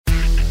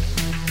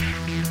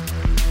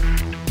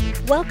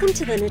Welcome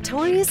to the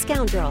Notorious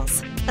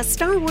Scoundrels, a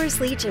Star Wars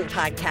Legion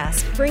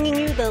podcast bringing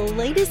you the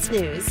latest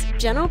news,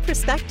 general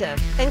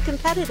perspective, and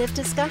competitive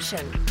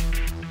discussion.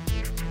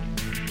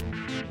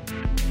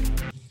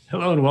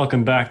 Hello and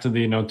welcome back to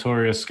the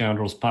Notorious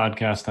Scoundrels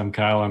podcast. I'm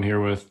Kyle. I'm here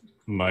with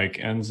Mike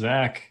and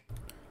Zach.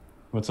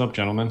 What's up,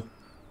 gentlemen?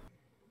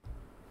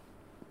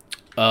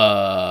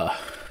 I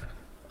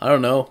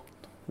don't know.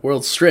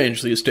 World's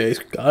strange these days,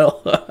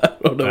 Kyle. I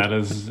don't know. That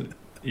is,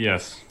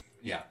 yes,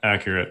 yeah,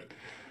 accurate.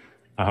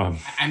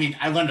 I mean,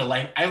 I learned a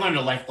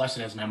life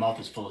lesson as my mouth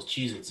is full of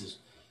Cheez-Its is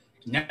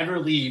never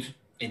leave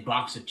a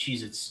box of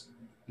Cheez-Its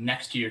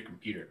next to your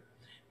computer,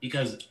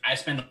 because I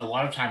spend a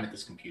lot of time at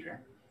this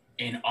computer,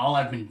 and all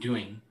I've been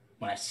doing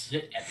when I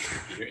sit at the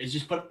computer is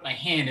just put my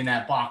hand in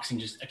that box and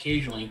just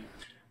occasionally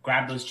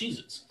grab those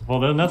Cheez-Its.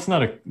 Well, then that's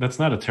not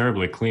a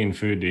terribly clean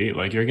food to eat.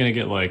 Like, you're gonna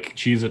get like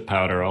Cheez-It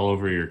powder all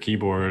over your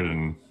keyboard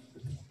and.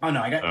 Oh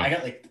no, I got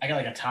like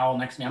a towel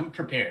next to me. I'm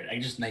prepared. I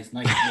just nice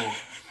little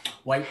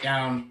wipe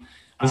down.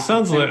 This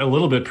sounds like a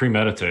little bit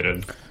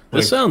premeditated.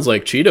 This sounds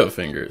like Cheeto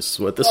fingers.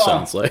 What this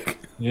sounds like.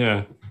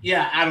 Yeah.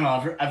 Yeah, I don't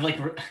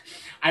know.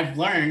 I've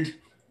learned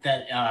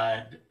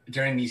that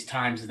during these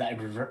times that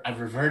I've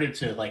reverted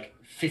to like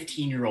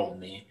 15-year-old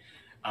me.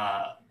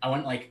 I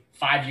went like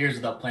 5 years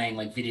without playing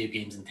like video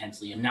games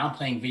intensely. I'm now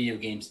playing video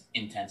games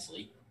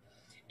intensely,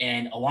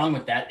 and along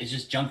with that is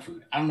just junk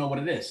food. I don't know what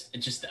it is.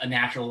 It's just a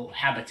natural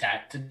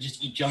habitat to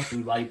just eat junk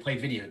food while you play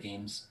video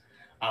games.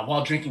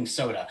 While drinking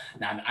soda.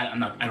 Now, I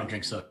don't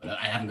drink soda.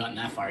 I haven't gotten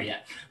that far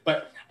yet.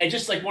 But it's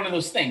just like one of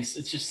those things.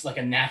 It's just like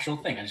a natural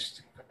thing. I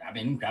just grab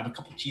a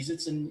couple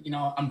Cheez-Its, and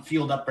I'm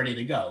fueled up, ready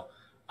to go.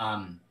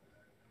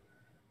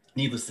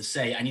 Needless to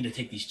say, I need to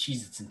take these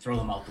Cheez-Its and throw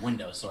them out the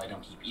window so I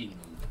don't keep eating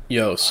them.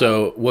 Yo,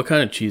 so what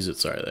kind of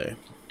Cheez-Its are they?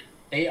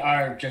 They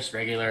are just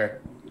regular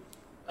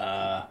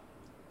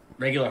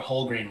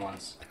whole grain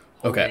ones.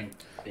 Okay.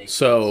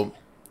 So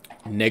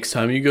next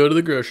time you go to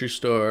the grocery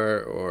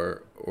store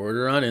or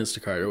order on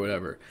Instacart or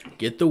whatever,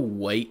 get the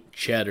white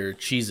cheddar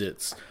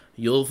Cheez-Its.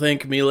 You'll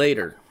thank me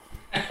later.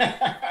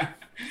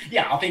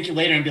 Yeah, I'll thank you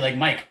later and be like,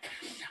 Mike,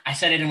 I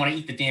said I didn't want to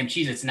eat the damn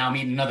Cheez-Its. Now I'm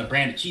eating another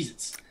brand of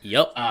Cheez-Its.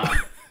 Yep.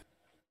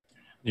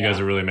 You guys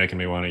are really making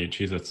me want to eat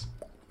Cheez-Its.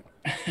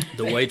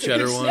 The white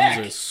cheddar ones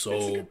are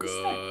so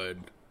good.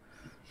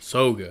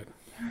 So good.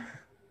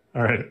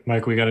 All right,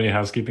 Mike, we got any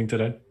housekeeping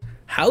today?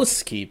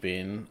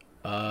 Housekeeping?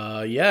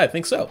 Yeah, I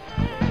think so.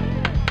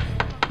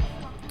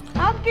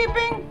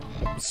 Housekeeping?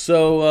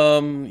 So,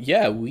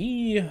 yeah,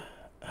 we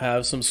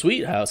have some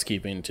sweet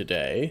housekeeping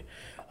today.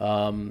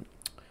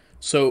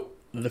 So,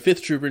 the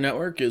Fifth Trooper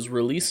Network is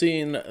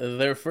releasing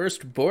their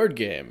first board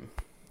game.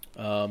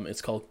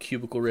 It's called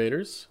Cubicle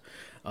Raiders.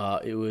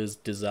 It was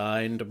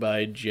designed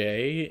by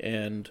Jay,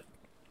 and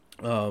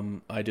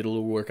I did a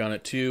little work on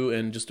it too,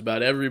 and just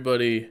about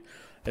everybody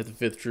at the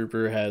Fifth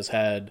Trooper has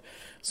had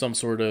some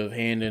sort of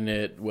hand in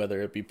it,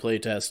 whether it be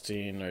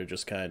playtesting or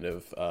just kind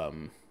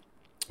of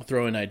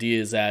throwing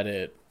ideas at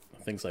it,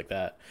 things like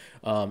that.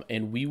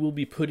 And we will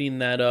be putting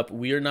that up.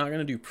 We are not going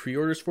to do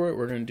pre-orders for it. What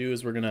we're going to do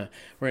is we're going to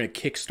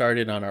kickstart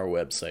it on our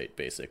website,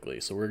 basically.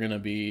 So we're going to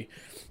be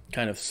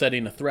kind of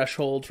setting a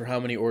threshold for how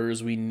many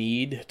orders we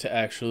need to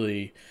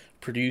actually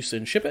produce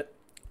and ship it.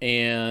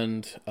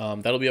 And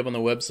that'll be up on the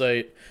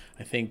website,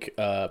 I think,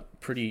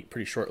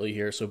 pretty shortly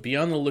here. So be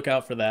on the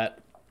lookout for that.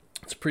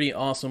 It's pretty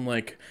awesome,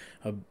 like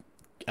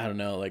I don't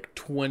know, like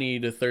 20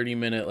 to 30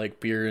 minute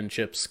like beer and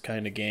chips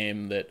kind of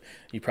game that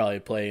you probably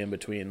play in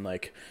between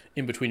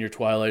your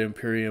Twilight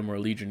Imperium or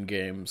Legion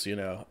games,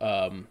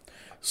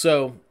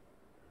 So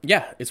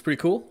yeah, it's pretty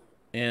cool,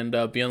 and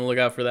be on the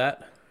lookout for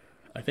that.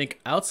 I think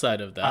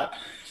outside of that,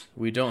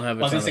 we don't have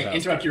a ton of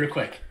interrupt you real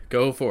quick.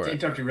 Go for it.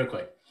 Interrupt you real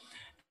quick.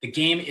 The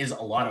game is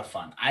a lot of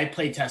fun. I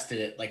play tested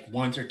it like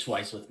once or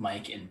twice with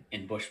Mike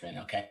and Bushman,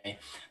 okay?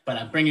 But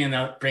I'm bringing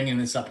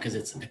this up because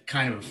it's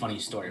kind of a funny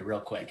story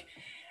real quick.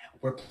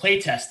 We're play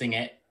testing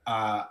it.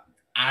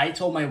 I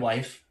told my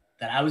wife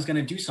that I was going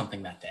to do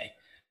something that day.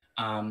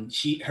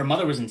 Her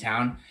mother was in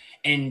town,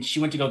 and she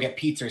went to go get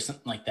pizza or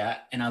something like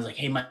that. And I was like,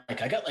 hey, Mike,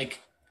 I got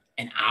like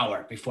an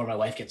hour before my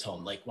wife gets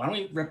home. Like, why don't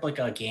we rip like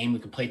a game? We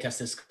can play test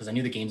this, because I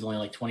knew the game's only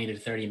like 20 to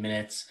 30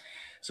 minutes.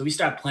 So we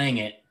start playing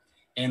it.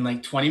 And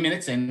like 20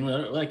 minutes in,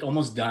 we're like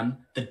almost done.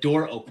 The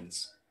door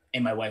opens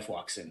and my wife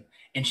walks in,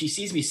 and she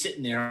sees me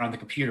sitting there on the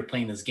computer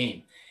playing this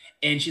game.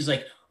 And she's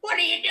like, what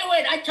are you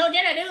doing? I told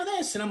you to do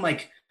this. And I'm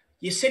like,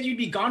 you said you'd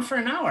be gone for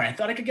an hour. I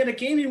thought I could get a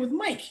game in with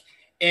Mike.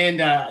 And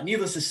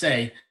needless to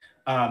say,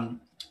 it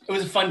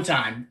was a fun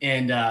time.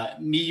 And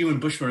me, you, and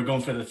Bushman were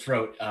going for the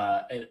throat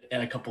at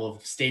a couple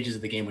of stages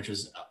of the game, which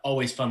was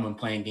always fun when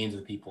playing games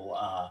with people.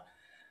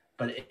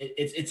 But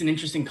it's an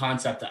interesting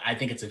concept. I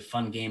think it's a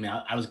fun game.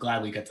 I was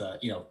glad we got to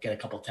get a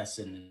couple tests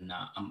in, and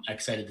I'm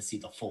excited to see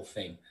the full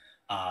thing.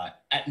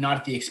 Not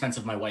at the expense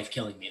of my wife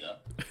killing me,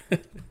 though.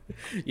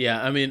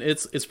 Yeah, I mean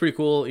it's pretty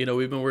cool.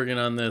 We've been working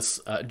on this.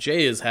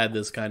 Jay has had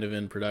this kind of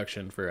in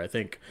production for I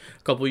think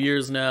a couple of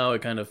years now.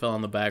 It kind of fell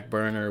on the back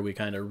burner. We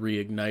kind of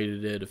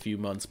reignited it a few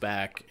months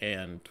back,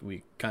 and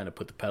we kind of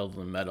put the pedal to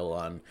the metal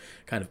on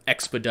kind of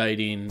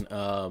expediting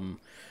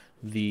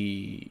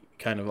the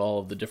kind of all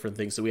of the different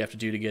things that we have to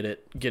do to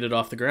get it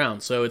off the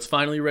ground. So it's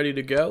finally ready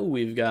to go.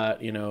 We've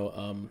got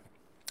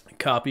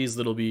copies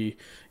that'll be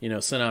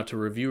sent out to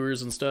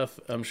reviewers and stuff,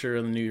 I'm sure,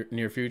 in the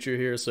near future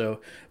here, so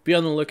be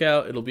on the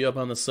lookout. It'll be up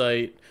on the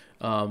site.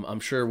 I'm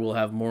sure we'll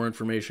have more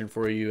information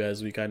for you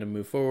as we kind of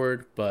move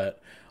forward,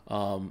 but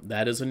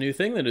that is a new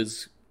thing that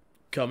is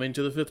coming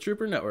to the Fifth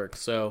Trooper Network,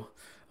 so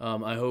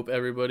I hope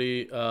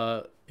everybody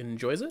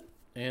enjoys it,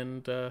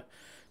 and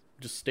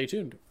just stay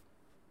tuned.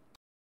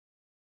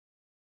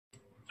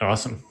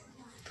 Awesome.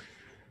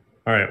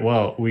 All right,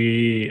 well,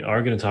 we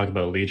are going to talk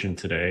about Legion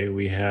today.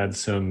 We had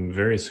some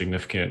very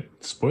significant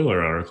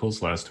spoiler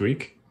articles last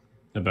week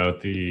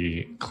about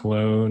the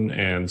clone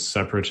and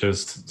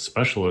separatist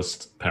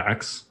specialist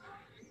packs.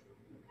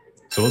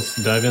 So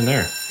let's dive in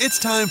there. It's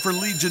time for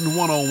Legion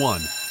 101.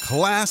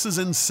 Class is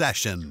in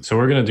session. So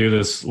we're going to do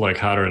this like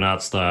hot or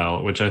not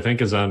style, which I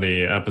think is on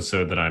the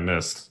episode that I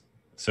missed.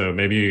 So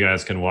maybe you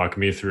guys can walk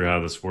me through how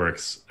this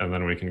works, and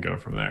then we can go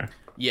from there.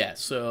 Yeah,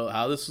 so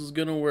how this is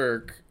going to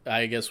work,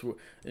 I guess,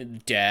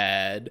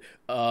 Dad,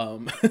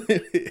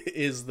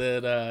 is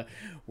that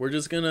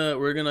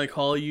we're gonna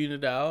call a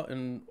unit out,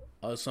 and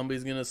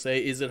somebody's going to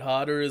say, is it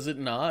hot or is it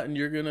not? And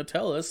you're going to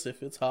tell us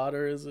if it's hot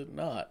or is it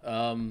not.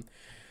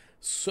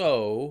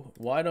 So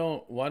why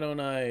don't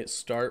I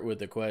start with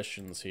the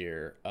questions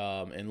here?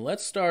 And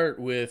let's start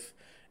with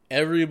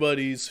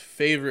everybody's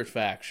favorite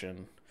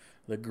faction,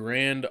 the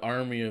Grand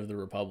Army of the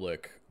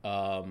Republic.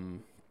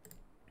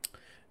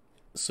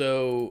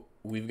 So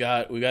we've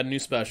got new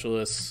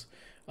specialists.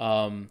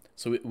 So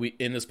we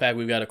in this pack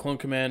we've got a clone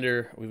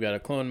commander, we've got a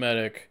clone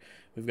medic,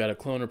 we've got a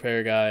clone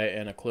repair guy,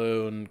 and a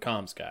clone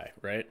comms guy,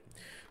 right?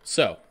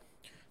 So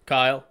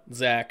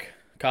Zach,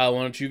 Kyle,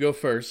 why don't you go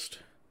first?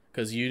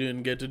 Because you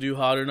didn't get to do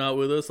hot or not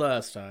with us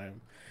last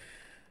time.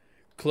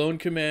 Clone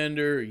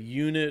commander,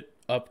 unit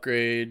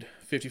upgrade,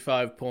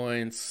 55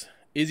 points.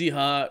 Is he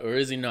hot or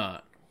is he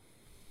not?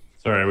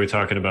 Sorry, are we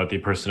talking about the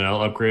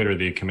personnel upgrade or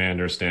the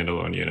commander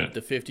standalone unit?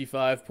 The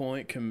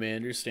 55-point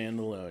commander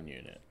standalone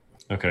unit.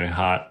 Okay,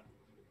 hot.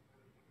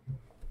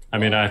 I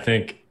mean, I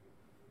think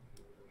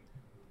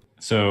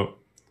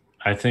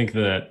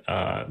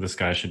that this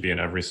guy should be in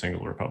every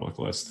single Republic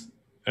list,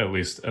 at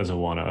least as a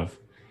one of.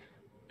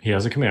 He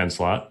has a command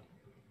slot,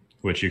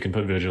 which you can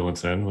put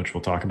vigilance in, which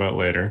we'll talk about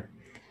later.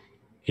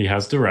 He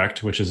has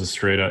direct, which is a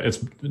straight up.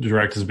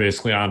 Direct is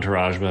basically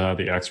entourage without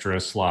the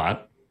extra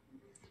slot.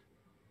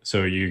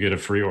 So you get a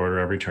free order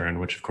every turn,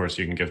 which of course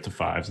you can give to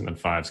fives, and then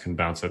fives can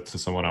bounce it to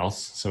someone else.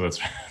 So it's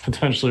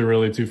potentially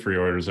really 2 free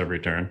orders every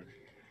turn.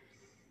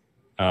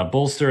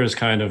 Bolster is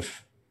kind of,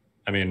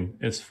 I mean,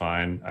 it's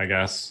fine, I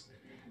guess.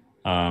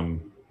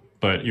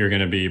 But you're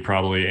going to be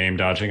probably aim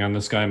dodging on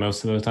this guy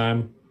most of the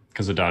time,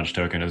 because a dodge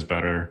token is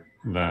better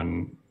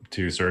than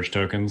 2 surge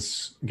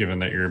tokens, given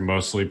that you're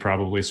mostly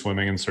probably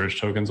swimming in surge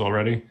tokens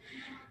already.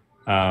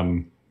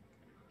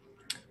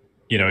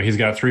 He's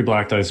got 3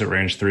 black dice at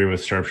range 3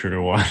 with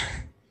sharpshooter 1.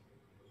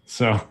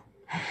 So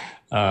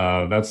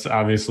that's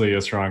obviously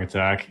a strong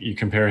attack. You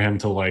compare him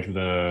to like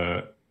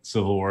the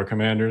Civil War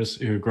commanders,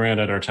 who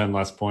granted are 10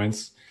 less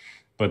points,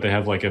 but they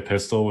have like a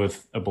pistol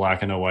with a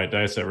black and a white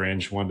dice at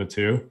range 1 to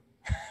 2.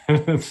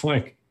 It's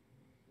like,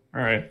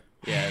 all right.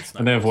 Yeah, it's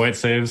not. And they have white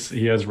saves.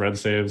 He has red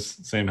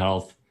saves, same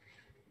health.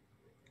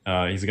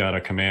 He's got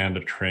a command, a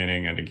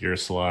training, and a gear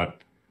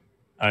slot.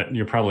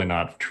 You're probably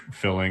not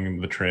filling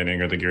the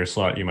training or the gear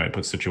slot. You might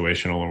put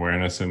situational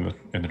awareness in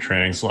the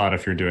training slot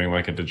if you're doing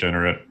like a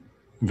degenerate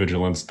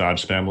vigilance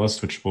dodge spam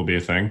list, which will be a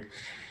thing.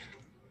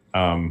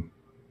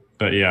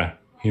 But yeah,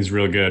 he's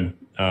real good.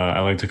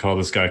 I like to call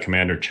this guy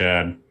Commander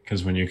Chad,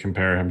 because when you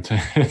compare him to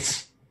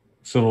his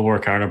Civil War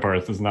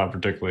counterparts, it's not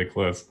particularly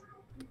close.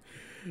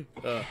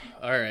 All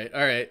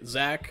right.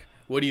 Zach,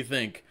 what do you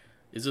think?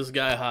 Is this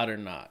guy hot or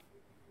not?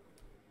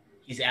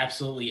 He's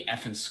absolutely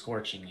effing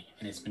scorching me,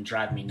 and it's been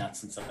driving me nuts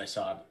since I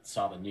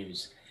saw the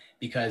news.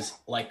 Because,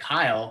 like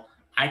Kyle,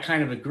 I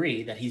kind of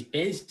agree that he's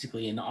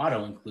basically an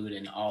auto-include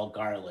in all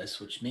GAR lists,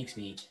 which makes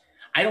me...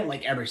 I don't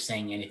like ever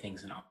saying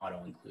anything's an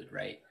auto-include,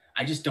 right?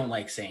 I just don't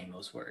like saying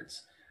those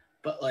words.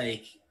 But,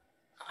 like,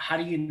 how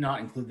do you not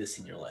include this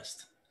in your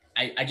list?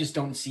 I just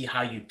don't see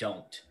how you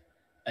don't.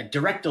 A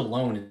direct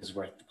alone is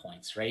worth the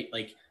points, right?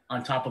 Like,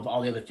 on top of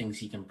all the other things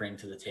he can bring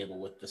to the table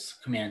with the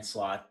command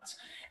slots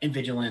and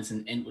vigilance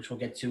and which we'll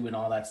get to and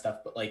all that stuff.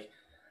 But like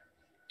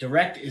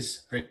direct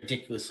is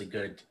ridiculously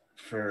good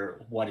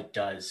for what it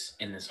does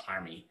in this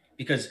army,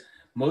 because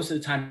most of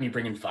the time you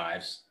bring in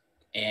fives,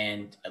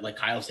 and like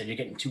Kyle said, you're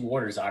getting 2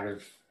 orders out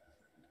of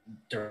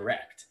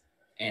direct,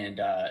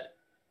 and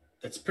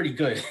that's pretty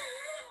good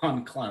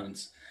on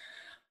clones.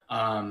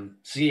 So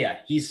yeah,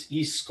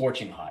 he's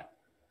scorching hot.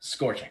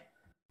 Scorching.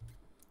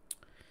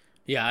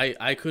 Yeah,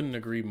 I couldn't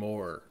agree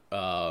more.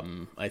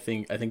 I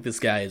think this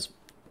guy is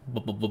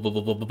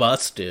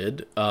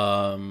busted.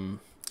 I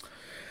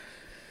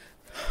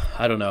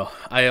don't know.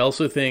 I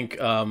also think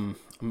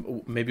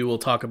maybe we'll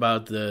talk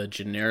about the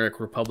generic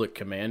Republic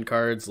command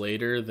cards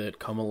later that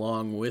come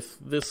along with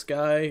this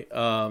guy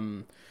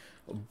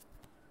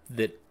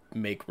that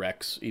make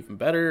Rex even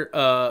better.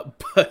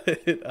 But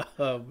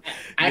I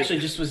actually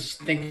just was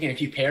thinking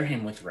if you pair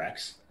him with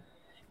Rex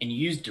and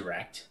use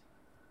Direct,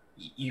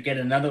 you get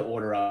another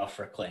order off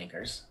for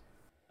Clankers.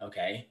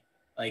 Okay?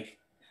 Like,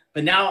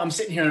 but now I'm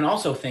sitting here and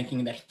also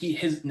thinking that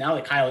now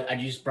that Kyle, I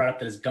just brought up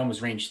that his gun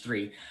was range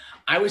 3.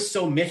 I was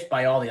so miffed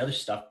by all the other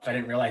stuff. I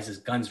didn't realize his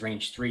gun's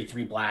range 3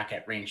 black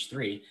at range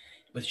 3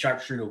 with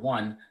sharpshooter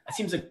 1. That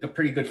seems like a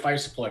pretty good fire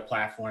support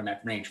platform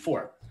at range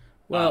 4.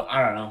 Well,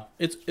 I don't know.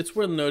 It's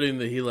worth noting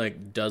that he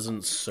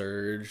doesn't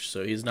surge,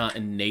 so he's not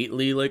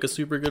innately a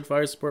super good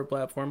fire support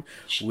platform.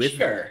 With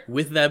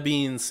that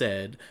being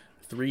said,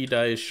 3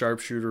 dice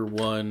sharpshooter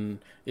 1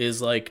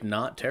 is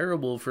not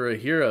terrible for a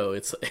hero.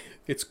 It's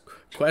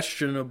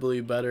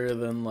questionably better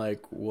than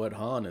what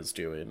Han is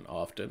doing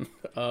often.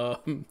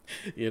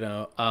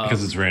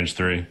 Because it's range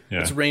 3.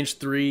 Yeah, it's range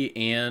 3,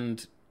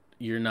 and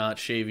you're not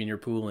shaving your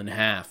pool in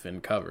half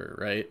in cover,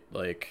 right?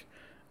 I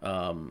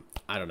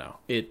don't know.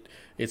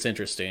 It's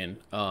interesting.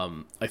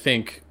 I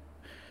think,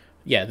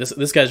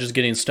 this guy's just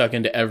getting stuck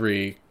into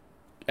every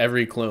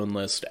clone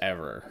list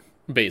ever.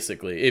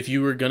 Basically, if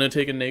you were gonna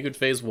take a naked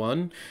phase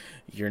 1,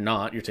 you're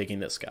not. You're taking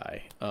this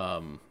guy.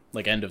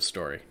 End of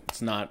story.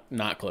 It's not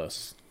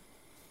close.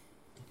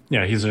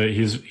 Yeah, he's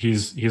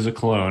a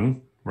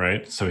clone,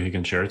 right? So he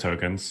can share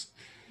tokens.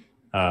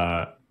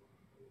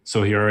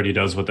 So he already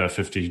does what that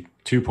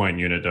 52-point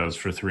unit does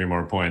for 3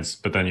 more points.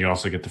 But then you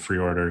also get the free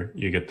order,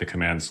 you get the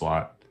command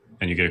slot,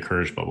 and you get a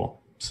courage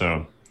bubble.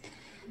 So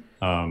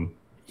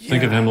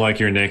think of him like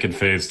your naked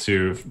phase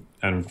 2,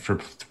 and for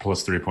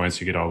plus 3 points,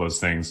 you get all those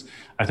things.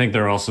 I think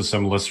there are also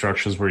some list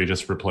structures where you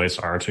just replace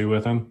R2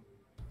 with him,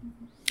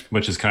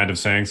 which is kind of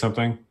saying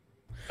something.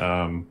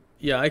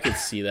 Yeah, I could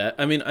see that.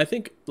 I mean, I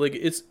think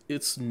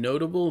it's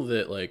notable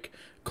that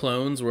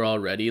clones were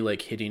already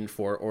hitting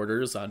 4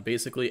 orders on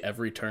basically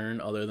every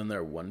turn other than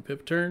their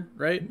 1-pip turn,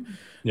 right?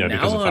 Yeah, now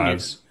because of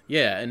 5s.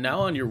 And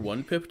now on your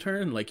 1-pip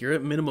turn, you're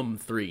at minimum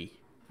 3,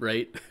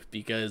 right?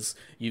 Because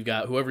you've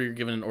got whoever you're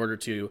giving an order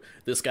to,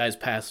 this guy's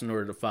passed an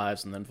order to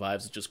 5s, and then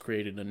 5s just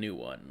created a new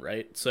one,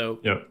 right? So,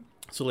 yep.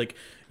 So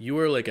you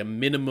are a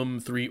minimum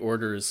 3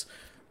 orders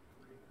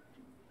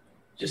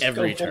just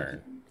every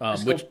turn.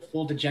 Go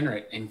full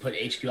degenerate and put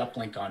HQ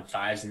uplink on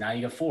 5s, and now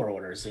you got 4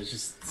 orders. It's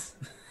just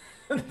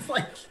it's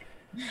oh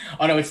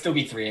no, it'd still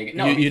be 3.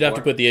 No, you'd have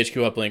to put the HQ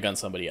uplink on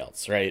somebody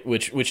else, right?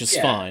 Which is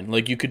fine.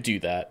 You could do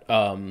that.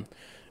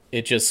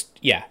 It just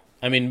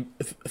I mean,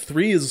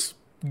 3 is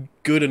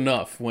good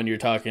enough when you're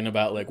talking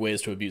about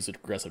ways to abuse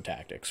aggressive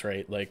tactics,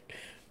 right?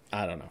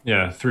 I don't know.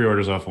 Yeah, 3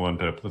 orders off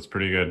 1-pip. That's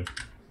pretty good.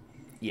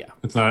 Yeah,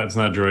 it's not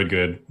droid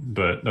good,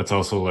 but that's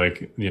also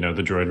the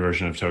droid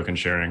version of token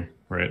sharing,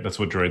 right? That's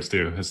what droids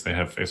do, is they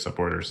have face-up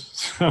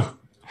orders. So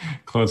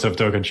clones have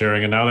token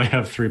sharing, and now they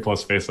have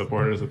 3+ face-up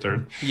orders a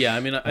turn. Yeah,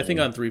 I mean, I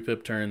think on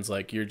 3-pip turns,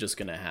 you're just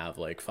gonna have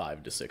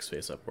 5 to 6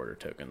 face-up order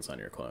tokens on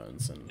your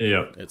clones, and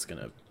it's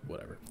gonna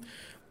whatever.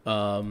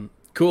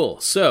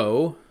 Cool.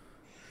 So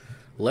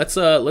let's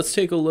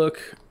take a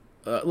look.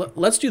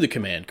 Let's do the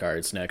command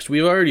cards next.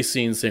 We've already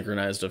seen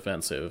synchronized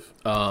offensive.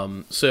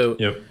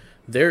 Yep.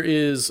 There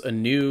is a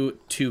new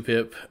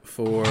 2-pip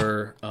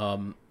for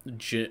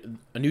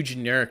a new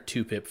generic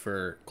 2-pip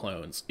for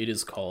clones. It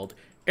is called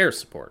Air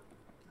Support.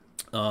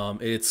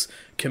 It's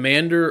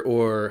commander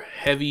or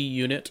heavy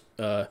unit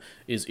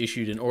is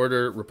issued in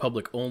order,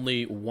 Republic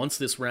only, once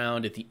this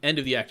round at the end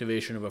of the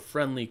activation of a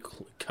friendly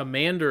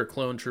commander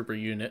clone trooper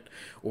unit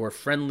or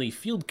friendly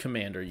field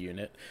commander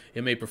unit.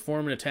 It may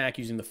perform an attack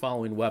using the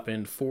following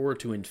weapon: 4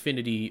 to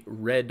infinity,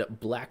 red,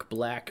 black,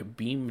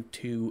 beam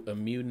to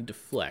immune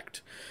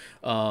deflect.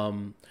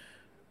 Kyle,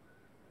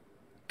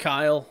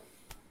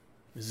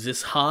 is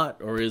this hot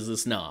or is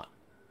this not?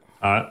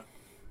 Hot.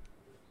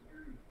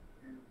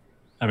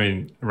 I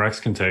mean, Rex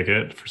can take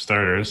it for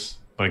starters.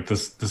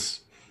 This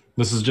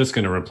is just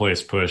going to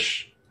replace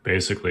push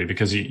basically,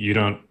 because you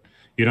don't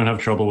have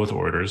trouble with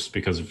orders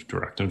because of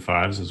direct and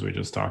 5s, as we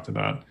just talked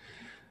about.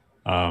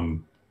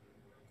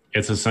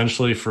 It's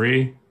essentially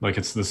free.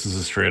 This is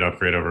a straight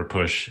upgrade over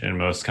push in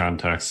most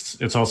contexts.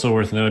 It's also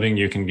worth noting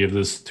you can give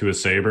this to a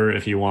saber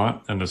if you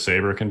want, and the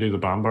saber can do the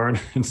bombard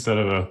instead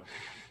of a.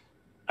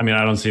 I mean,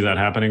 I don't see that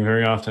happening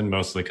very often,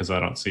 mostly because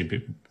I don't see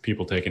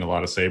people taking a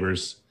lot of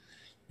sabers,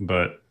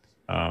 but.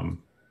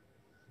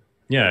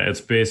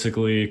 It's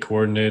basically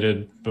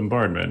coordinated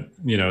bombardment.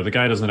 The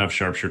guy doesn't have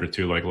sharpshooter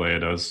 2 like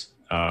Leia does,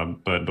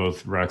 but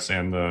both Rex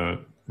and the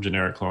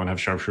generic clone have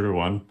sharpshooter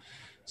 1.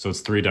 So it's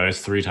 3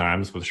 dice 3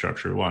 times with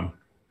sharpshooter 1.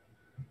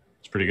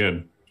 It's pretty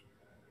good.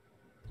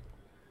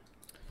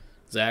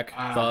 Zach,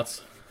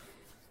 thoughts?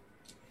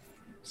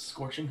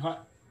 Scorching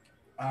hot.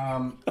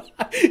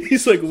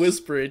 He's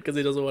whispering because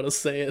he doesn't want to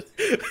say it.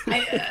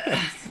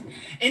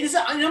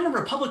 I'm a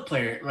Republic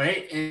player,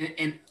 right?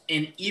 And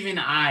even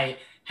I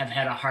have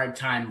had a hard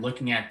time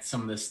looking at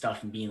some of this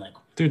stuff and being like,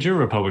 Dude, you're a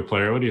Republic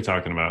player. What are you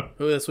talking about?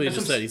 Oh, that's what he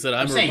just said. He said,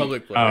 I'm a saying.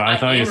 Republic Oh, player. I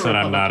thought you am a said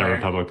I'm Republic not a player,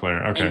 Republic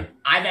player. Okay. and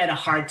I've had a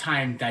hard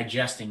time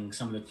digesting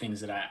some of the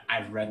things that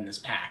I've read in this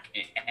pack,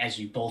 as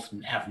you both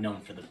have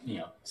known for the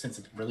since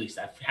it's released.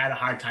 I've had a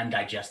hard time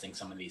digesting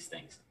some of these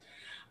things.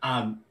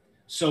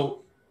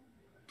 So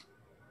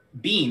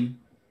Beam,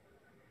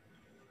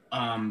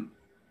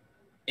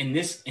 in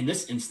this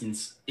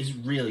instance, is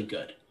really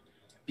good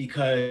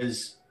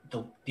because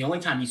the only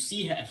time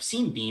have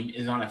seen Beam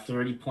is on a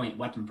 30-point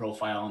weapon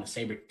profile on the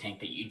Saber tank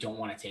that you don't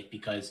want to take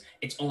because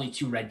it's only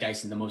 2 red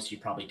dice and the most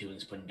you're probably doing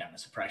is putting down a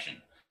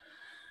suppression.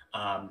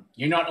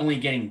 You're not only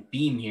getting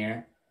Beam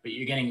here, but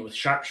you're getting it with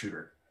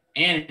Sharpshooter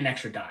and an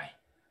extra die.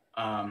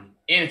 And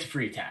it's a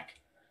free attack.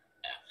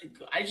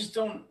 I just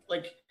don't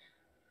like,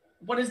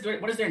 what is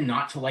there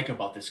not to like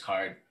about this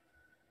card?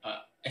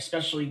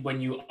 Especially when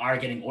you are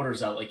getting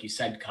orders out, like you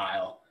said,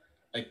 Kyle.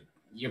 Like,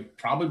 you're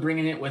probably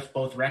bringing it with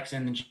both Rex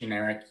and the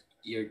generic.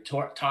 You're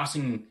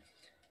tossing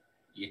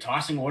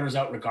orders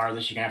out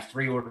regardless. You're gonna have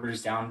 3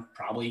 orders down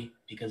probably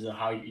because of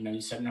how you're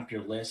setting up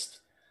your list.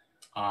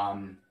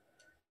 And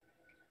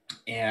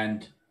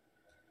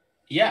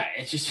yeah,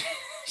 it's just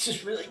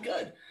really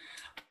good.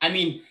 I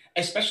mean,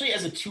 especially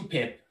as a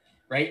 2-pip,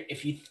 right?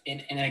 If you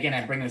and again,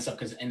 I bring this up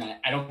because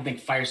I don't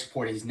think fire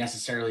support is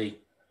necessarily.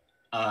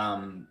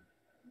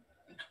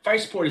 Fire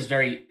support is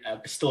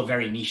still a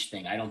very niche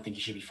thing. I don't think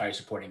you should be fire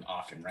supporting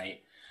often,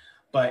 right?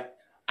 But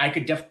I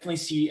could definitely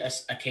see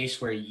a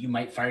case where you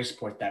might fire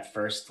support that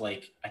first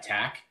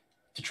attack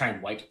to try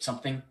and wipe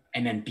something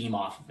and then beam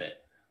off of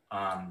it.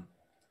 And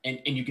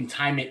you can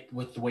time it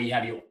with the way you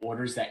have your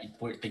orders that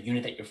the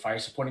unit that you're fire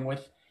supporting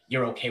with,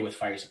 you're okay with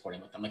fire supporting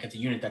with them. Like, it's a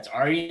unit that's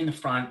already in the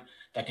front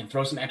that can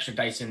throw some extra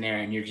dice in there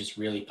and you're just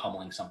really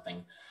pummeling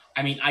something.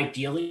 I mean,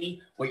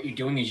 ideally, what you're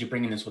doing is you're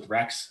bringing this with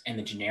Rex and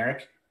the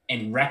generic,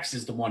 and Rex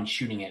is the one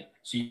shooting it,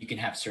 so you can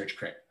have surge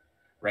crit,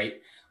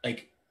 right?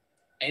 Like,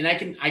 and I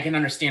can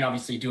understand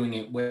obviously doing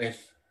it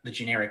with the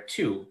generic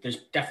too.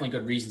 There's definitely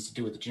good reasons to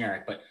do it with the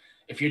generic, but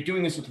if you're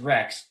doing this with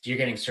Rex, you're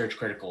getting surge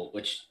critical,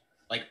 which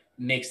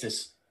makes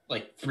this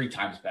 3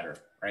 times better,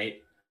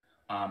 right?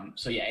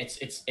 So yeah,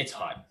 it's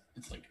hot.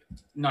 It's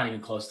not even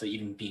close to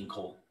even being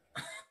cold.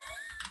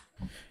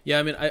 Yeah,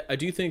 I mean, I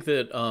do think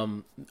that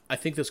I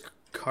think this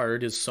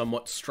card is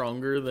somewhat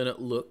stronger than it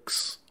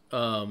looks.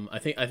 I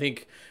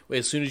think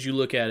as soon as you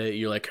look at it,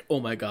 you're like, oh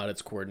my god,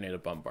 it's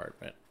coordinated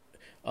bombardment.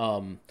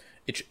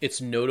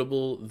 It's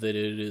notable that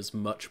it is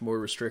much more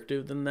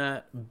restrictive than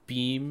that.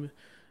 Beam,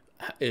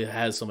 it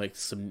has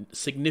some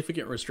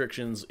significant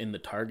restrictions in the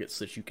targets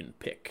that you can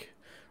pick,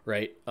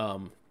 right?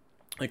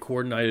 Like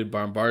coordinated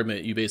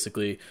bombardment, you're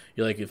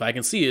like, if I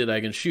can see it, I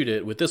can shoot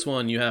it. With this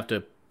one, you have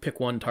to pick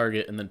one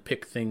target and then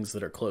pick things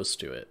that are close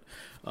to it.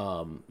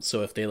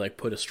 So if they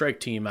put a strike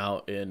team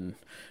out in,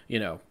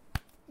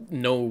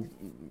 no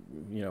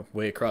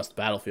way across the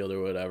battlefield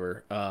or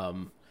whatever,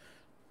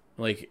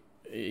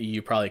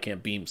 you probably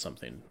can't beam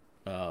something,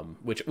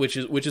 which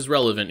is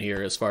relevant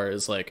here as far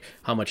as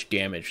how much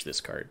damage this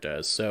card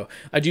does. So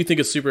I do think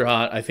it's super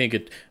hot. I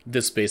think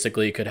this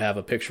basically could have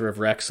a picture of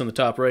Rex in the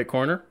top right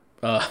corner,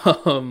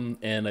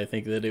 and I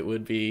think that it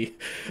would be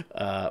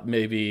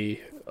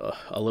maybe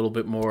a little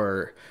bit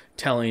more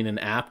telling and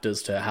apt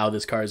as to how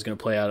this card is going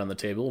to play out on the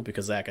table,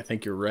 because Zach, I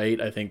think you're right.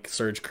 I think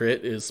Surge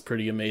Crit is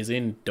pretty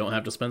amazing. Don't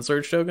have to spend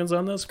Surge tokens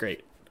on this.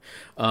 Great.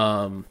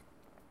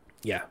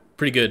 Yeah,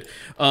 pretty good.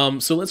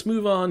 So let's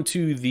move on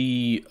to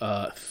the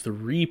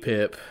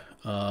 3-pip,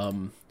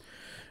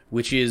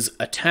 which is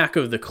Attack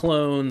of the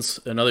Clones,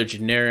 another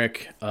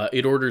generic.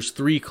 It orders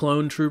 3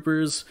 clone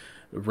troopers.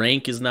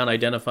 Rank is not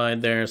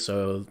identified there,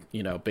 so,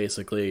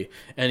 basically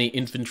any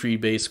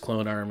infantry-based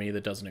clone army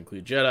that doesn't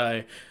include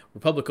Jedi.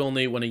 Republic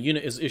only. When a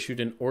unit is issued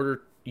an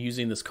order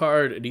using this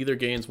card, it either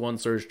gains 1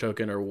 surge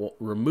token or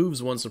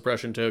removes 1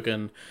 suppression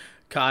token.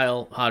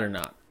 Kyle, hot or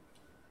not?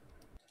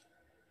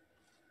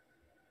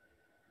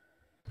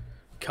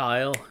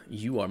 Kyle,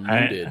 you are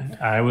muted.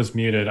 I was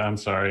muted. I'm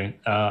sorry.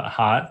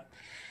 Hot.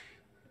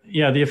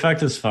 Yeah, the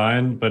effect is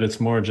fine, but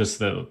it's more just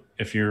that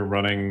if you're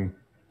running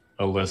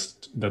a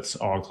list that's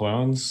all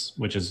clones,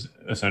 which is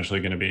essentially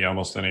going to be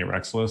almost any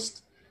Rex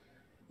list,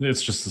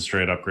 it's just a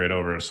straight upgrade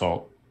over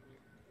Assault,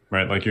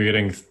 right? You're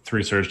getting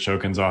 3 surge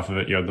tokens off of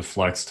it. You have the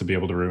flex to be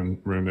able to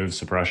remove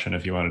suppression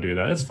if you want to do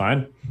that. It's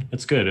fine.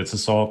 It's good. It's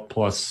Assault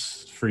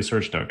plus free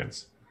surge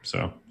tokens.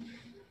 So,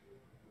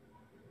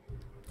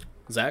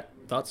 Zach,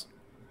 thoughts?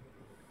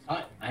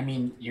 I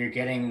mean, you're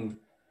getting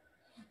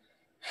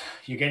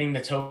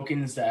the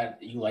tokens that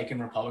you like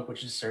in Republic,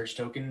 which is surge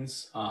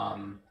tokens.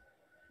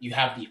 You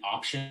have the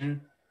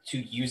option to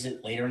use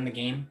it later in the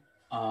game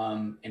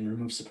and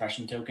remove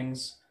suppression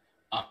tokens,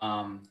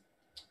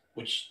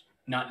 which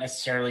not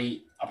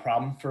necessarily a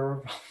problem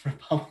for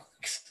Republic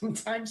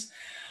sometimes.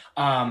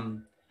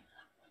 I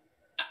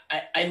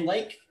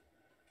like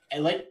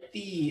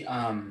the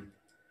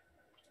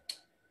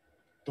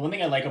one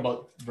thing I like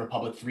about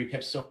Republic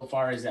 3-pip so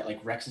far is that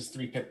Rex's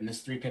 3-pip and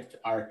this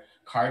 3-pip are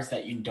cards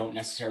that you don't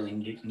necessarily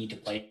need to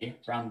play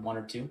round 1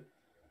 or 2.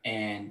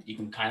 and you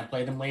can kind of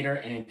play them later,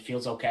 and it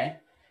feels okay.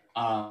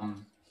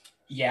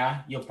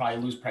 Yeah, you'll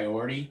probably lose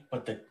priority,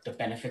 but the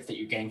benefits that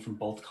you're getting from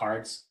both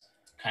cards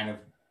kind of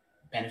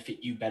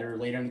benefit you better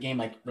later in the game.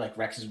 Like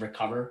Rex's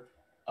Recover,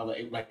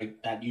 like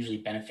that usually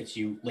benefits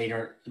you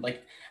later.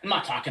 Like I'm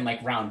not talking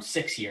like round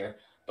 6 here,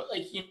 but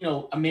like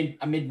a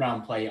mid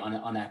round play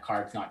on that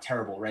card's not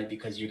terrible, right?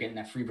 Because you're getting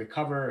that free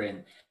Recover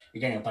and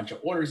you're getting a bunch of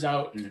orders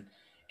out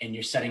and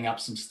you're setting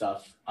up some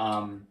stuff.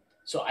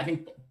 So I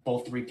think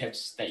both 3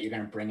 picks that you're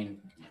going to bring in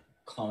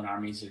clone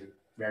armies are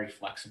very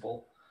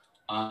flexible.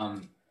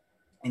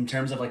 In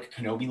terms of like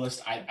a Kenobi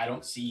list, I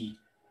don't see.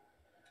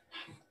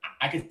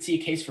 I could see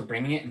a case for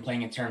bringing it and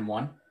playing it turn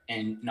 1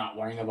 and not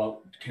worrying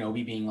about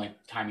Kenobi being like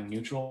timing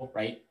neutral,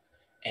 right?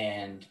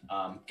 And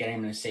getting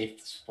him in a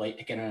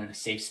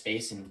safe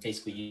space and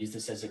basically use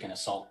this as like an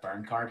assault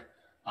burn card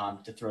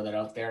to throw that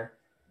out there.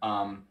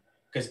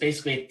 Because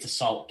basically it's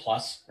assault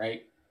plus,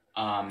 right?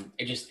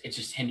 You're just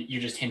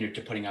hindered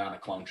to putting on a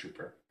clone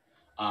trooper.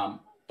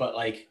 But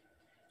like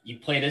you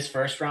play this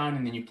first round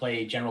and then you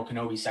play General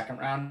Kenobi second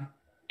round,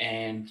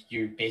 and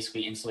you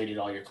basically insulated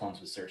all your clones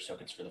with surge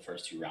tokens for the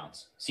first 2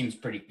 rounds. Seems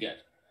pretty good.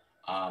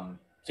 So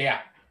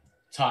yeah,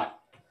 it's hot.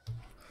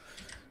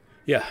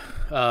 Yeah,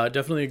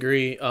 definitely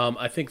agree.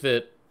 I think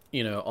that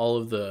all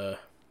of the.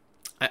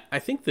 I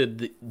think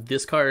that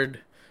this card,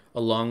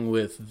 along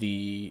with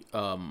the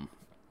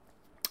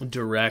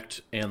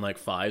direct and like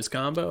 5s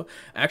combo,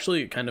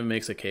 actually kind of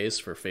makes a case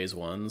for phase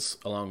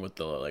 1s, along with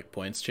the like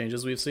points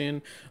changes we've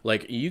seen.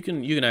 Like you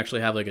can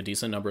actually have like a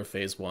decent number of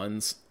phase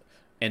 1s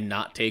and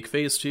not take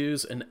phase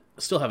 2s and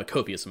still have a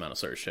copious amount of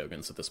surge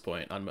tokens at this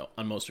point on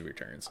most of your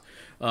turns.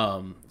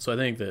 So I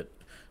think that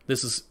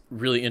this is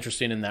really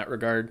interesting in that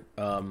regard.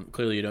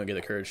 Clearly you don't get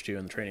the Courage 2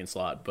 in the training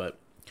slot, but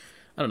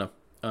I don't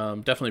know.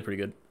 Definitely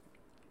pretty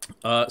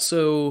good.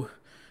 So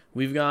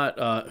we've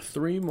got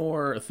 3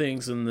 more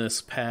things in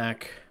this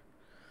pack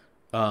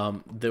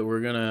that we're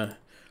gonna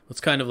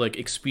let's kind of like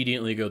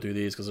expediently go through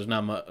these because there's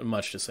not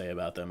much to say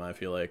about them. I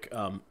feel like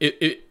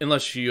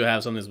unless you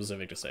have something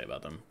specific to say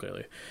about them,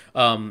 clearly.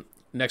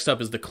 Next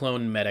up is the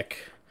Clone Medic,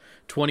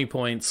 20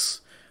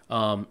 points.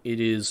 It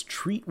is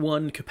Treat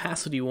 1,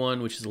 Capacity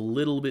 1, which is a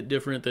little bit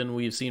different than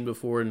we've seen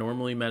before.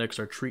 Normally, medics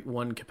are Treat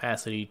 1,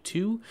 Capacity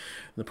 2.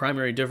 The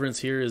primary difference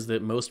here is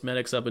that most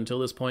medics up until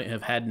this point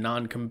have had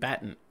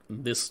non-combatant.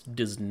 This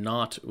does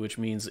not, which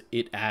means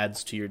it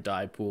adds to your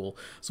die pool.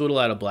 So it'll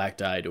add a black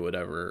die to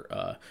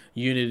whatever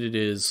unit it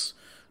is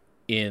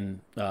in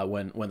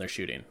when they're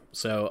shooting.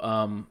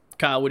 So,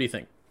 Kyle, what do you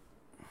think?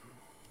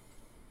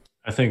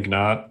 I think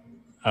not.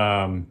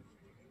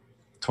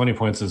 20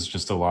 points is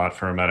just a lot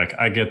for a medic.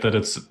 I get that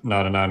it's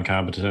not a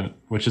non-combatant,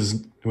 which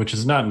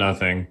is not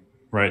nothing,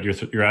 right?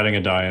 You're adding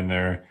a die in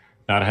there.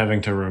 Not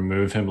having to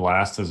remove him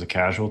last as a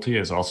casualty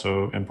is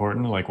also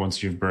important. Like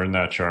once you've burned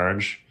that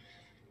charge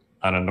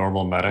on a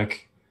normal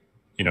medic,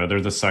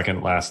 they're the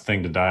second last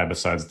thing to die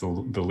besides the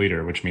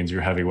leader, which means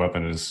your heavy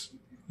weapon is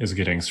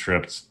getting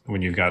stripped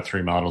when you've got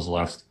 3 models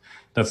left.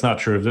 That's not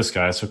true of this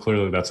guy, so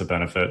clearly that's a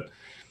benefit.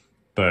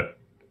 But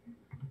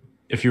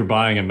if you're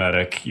buying a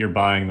medic, you're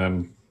buying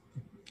them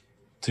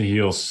to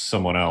heal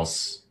someone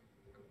else,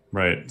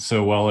 right?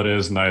 So while it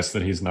is nice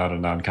that he's not a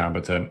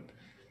non-combatant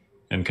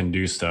and can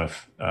do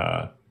stuff,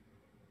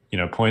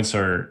 points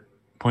are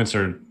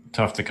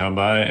tough to come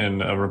by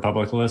in a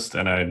Republic list.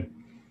 And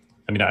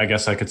I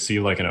guess I could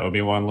see like an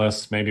Obi-Wan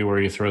list maybe where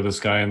you throw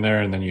this guy in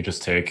there and then you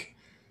just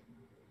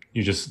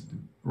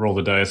roll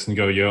the dice and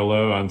go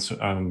YOLO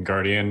on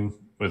Guardian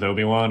with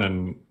Obi-Wan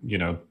and,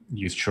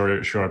 you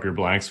shore up your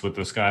blanks with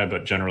this guy.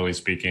 But generally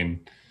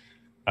speaking,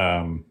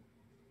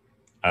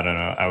 I don't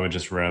know. I would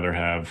just rather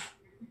have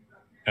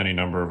any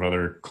number of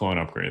other clone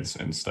upgrades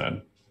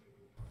instead.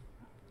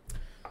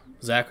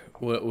 Zach,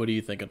 what are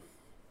you thinking?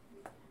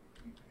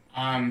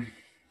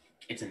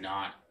 It's a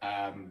not.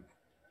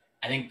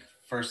 I think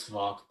first of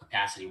all,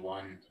 capacity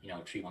 1,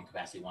 Treat 1,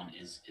 Capacity 1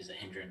 is a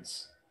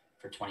hindrance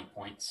for 20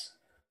 points.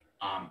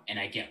 And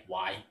I get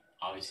why.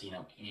 Obviously,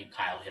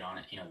 Kyle hit on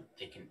it.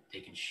 They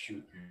can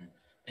shoot, and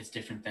it's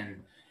different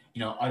than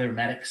other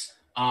medics.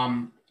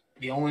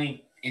 The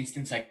only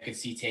instance I could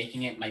see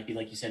taking it might be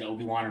like you said,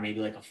 Obi-Wan, or maybe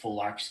like a full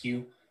arc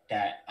skew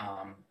that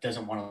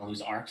doesn't want to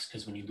lose arcs,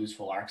 because when you lose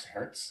full arcs, it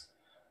hurts.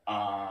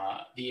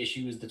 The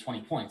issue is the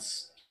 20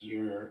 points.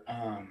 You're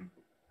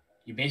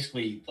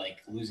basically like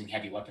losing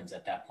heavy weapons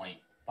at that point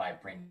by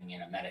bringing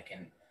in a medic,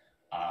 and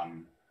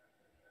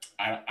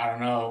I don't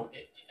know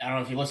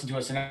if you listen to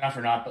us enough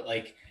or not, but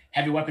like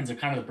heavy weapons are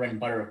kind of the bread and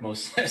butter of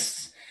most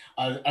lists,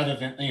 other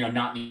than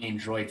not named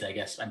droids, I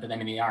guess. But I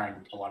mean, they are in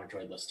a lot of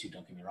droid lists too.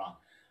 Don't get me wrong.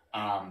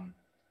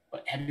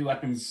 But heavy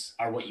weapons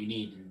are what you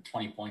need, and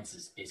 20 points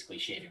is basically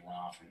shaving one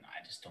off, and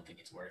I just don't think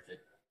it's worth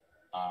it.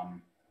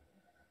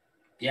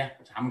 Yeah,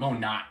 I'm going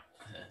not.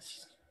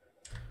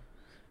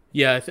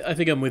 Yeah, I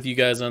think I'm with you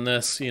guys on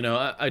this.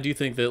 I do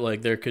think that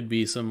like there could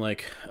be some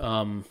like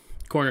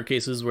corner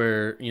cases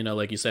where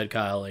like you said,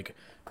 Kyle, like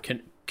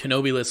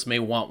Kenobi lists may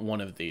want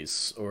one of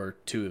these or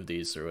two of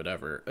these or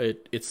whatever.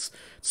 It's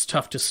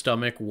tough to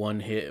stomach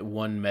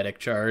one medic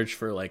charge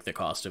for like the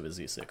cost of a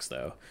Z6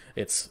 though.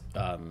 It's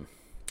I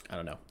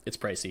don't know. It's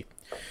pricey.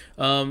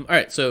 All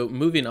right, so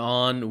moving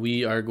on,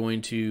 we are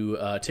going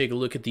to take a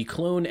look at the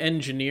Clone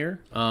Engineer.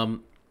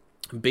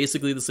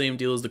 Basically the same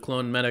deal as the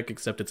Clone Medic,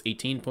 except it's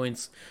 18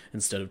 points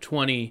instead of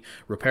 20.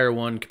 Repair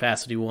 1,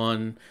 Capacity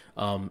 1.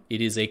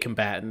 It is a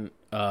combatant,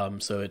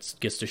 so it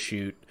gets to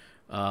shoot.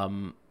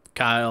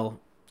 Kyle,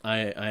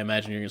 I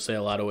imagine you're going to say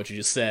a lot of what you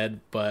just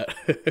said, but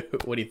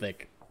what do you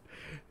think?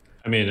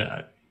 I mean,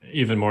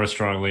 even more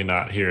strongly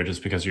not here,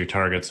 just because your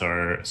targets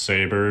are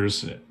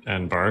sabers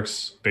and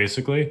barks,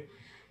 basically.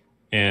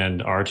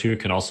 And R2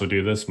 can also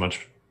do this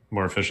much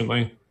more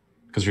efficiently,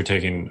 because you're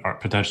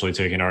potentially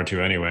taking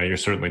R2 anyway. You're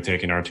certainly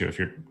taking R2 if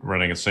you're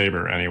running a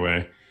saber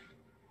anyway.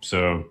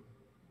 So,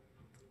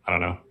 I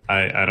don't know.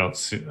 I don't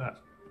see that.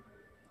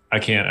 I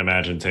can't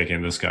imagine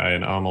taking this guy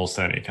in almost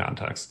any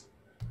context.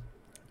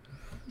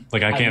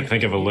 Like, I can't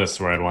think of a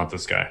list where I'd want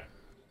this guy.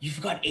 You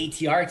forgot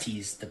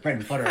ATRTs, the bread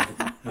and butter of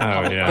the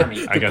Oh, yeah.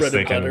 Army. I guess bread they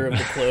and can. butter of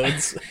the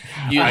clones.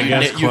 You I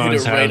guess hit it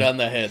clones right have- on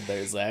the head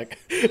there, Zach.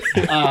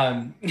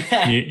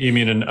 You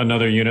mean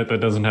another unit that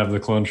doesn't have the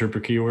clone trooper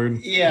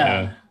keyword?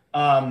 Yeah.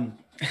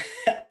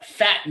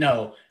 Fat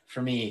no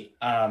for me.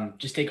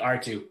 Just take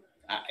R2.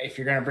 If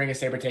you're gonna bring a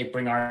saber tape,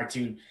 bring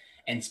R2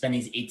 and spend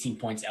these 18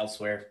 points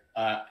elsewhere.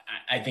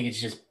 I think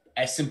it's just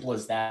as simple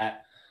as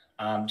that.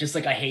 Just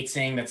like I hate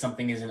saying that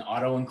something is an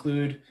auto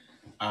include.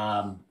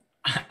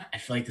 I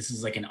feel like this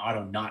is like an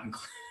auto not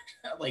include.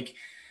 Like,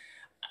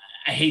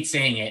 I hate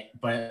saying it,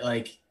 but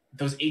like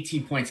those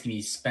 18 points can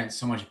be spent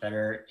so much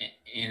better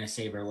in a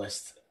saber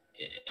list.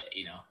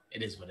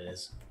 It is what it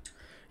is.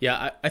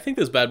 Yeah, I think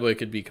this bad boy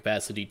could be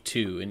capacity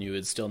 2, and you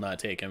would still not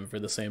take him for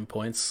the same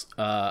points.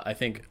 I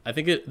think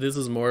this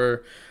is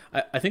more.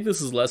 I think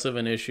this is less of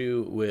an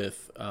issue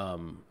with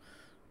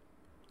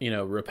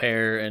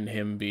repair and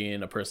him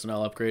being a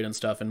personnel upgrade and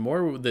stuff, and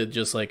more that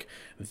just like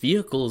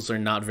vehicles are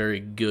not very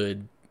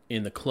good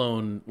in the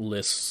clone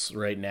lists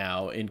right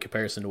now in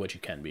comparison to what you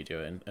can be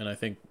doing. And I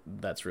think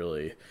that's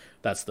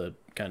the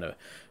kind of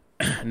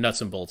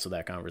nuts and bolts of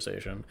that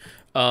conversation.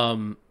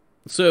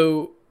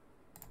 So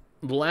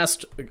the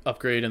last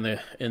upgrade in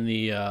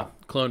the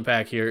clone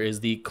pack here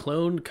is the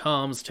Clone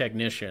Comms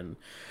Technician.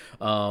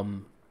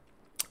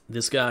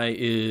 This guy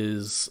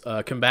is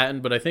a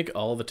combatant, but I think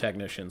all the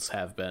technicians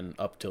have been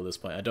up till this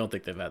point. I don't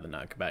think they've had the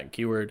non-combatant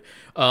keyword.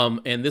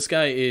 And this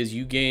guy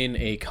you gain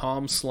a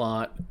comm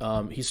slot.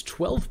 He's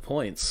 12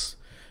 points,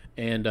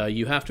 and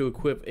you have to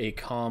equip a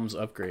comms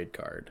upgrade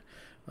card.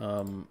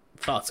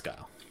 Thoughts,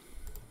 Kyle?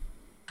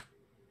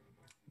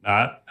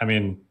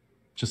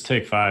 Just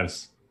take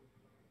 5s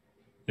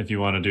if you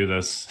want to do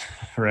this,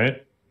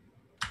 right?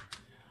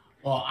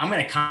 Well, I'm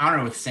going to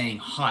counter with saying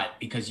hot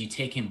because you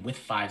take him with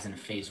 5s in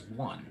phase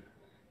 1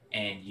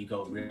 and you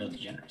go real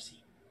degeneracy.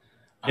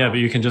 Yeah, but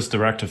you can just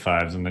direct to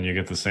 5s and then you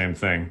get the same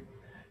thing.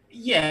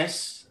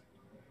 Yes,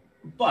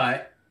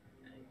 but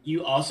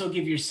you also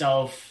give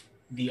yourself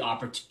the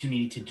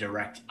opportunity to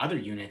direct other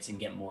units and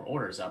get more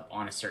orders up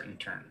on a certain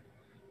turn.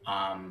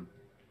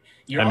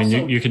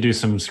 You could do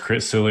some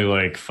silly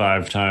like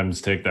 5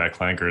 times take that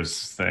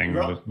clankers thing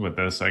with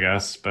this, I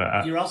guess.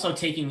 But you're also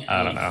taking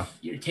I don't know.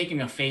 You're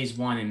taking a phase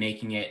 1 and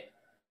making it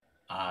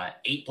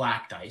 8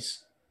 black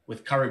dice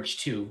with courage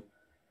 2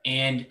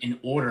 and an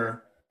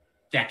order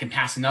that can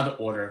pass another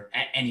order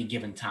at any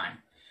given time.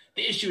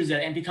 The issue is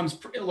that it becomes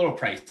a little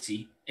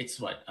pricey.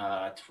 It's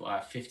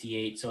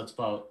 58, so it's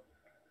about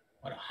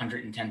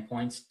 110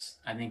 points,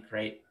 I think,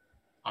 right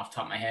off the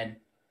top of my head.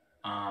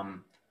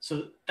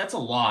 So that's a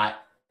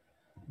lot.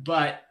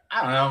 But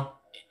I don't know.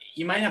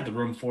 You might have the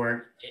room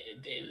for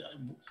it.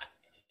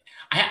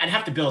 I'd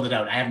have to build it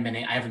out. I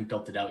haven't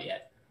built it out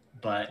yet.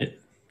 But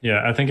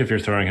yeah, I think if you're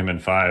throwing him in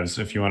 5s,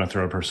 if you want to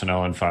throw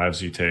personnel in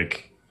 5s, you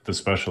take the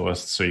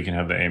specialist so you can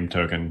have the aim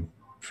token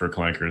for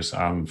clankers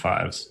on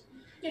 5s.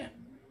 Yeah.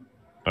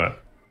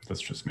 But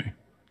that's just me.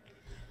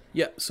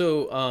 Yeah,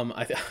 so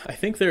I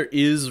think there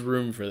is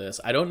room for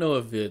this. I don't know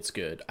if it's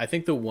good. I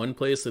think the one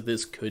place that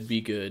this could be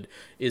good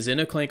is in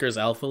a Clankers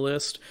Alpha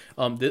list.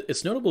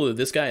 It's notable that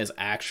this guy is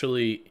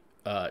actually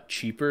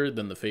cheaper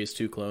than the Phase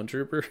 2 Clone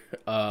Trooper.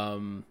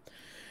 And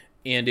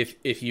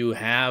if you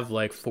have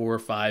like 4 or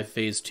 5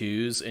 Phase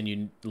 2s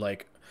and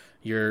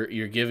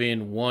you're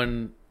giving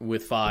 1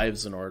 with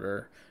 5s in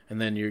order,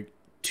 and then you're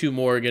 2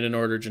 more get an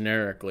order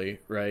generically,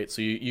 right?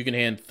 So you can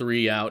hand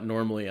 3 out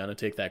normally on a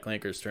take that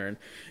clankers turn.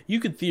 You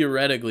could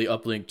theoretically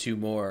uplink 2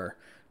 more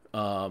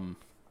and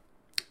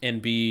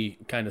be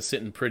kind of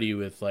sitting pretty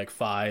with like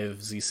 5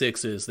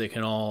 Z6s. They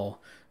can all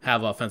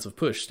have offensive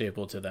push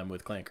stapled to them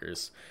with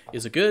clankers.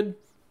 Is it good?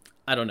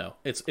 I don't know.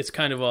 It's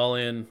kind of all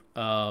in.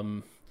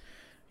 I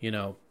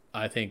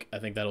think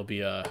that'll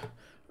be a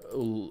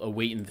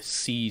wait and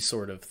see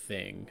sort of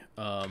thing.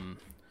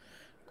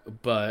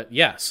 But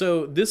yeah,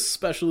 so this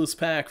specialist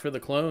pack for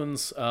the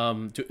clones,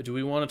 do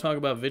we want to talk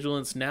about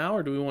vigilance now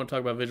or do we want to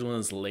talk about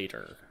vigilance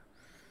later?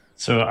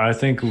 So I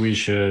think we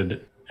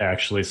should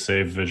actually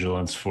save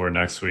Vigilance for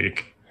next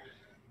week.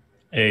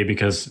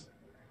 Because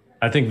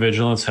I think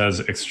Vigilance has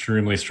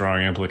extremely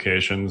strong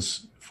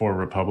implications for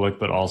Republic,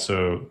 but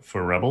also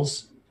for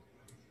Rebels.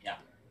 Yeah.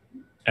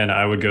 And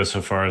I would go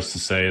so far as to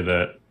say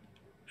that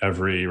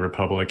every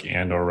Republic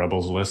and or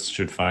Rebels list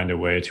should find a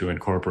way to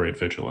incorporate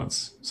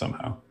Vigilance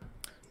somehow.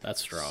 That's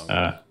strong.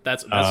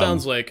 That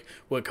sounds like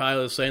what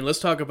Kyle is saying. Let's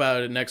talk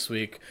about it next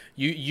week.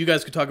 You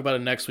guys could talk about it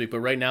next week, but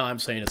right now I'm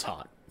saying it's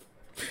hot.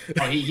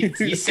 Oh,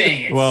 he's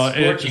saying it's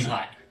scorching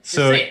hot.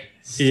 So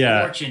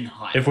scorching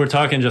hot. If we're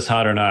talking just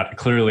hot or not,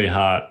 clearly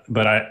hot.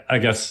 But I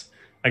guess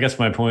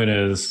my point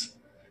is,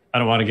 I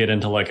don't want to get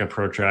into like a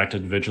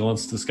protracted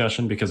Vigilance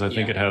discussion because I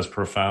think it has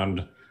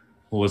profound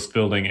list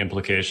building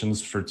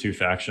implications for two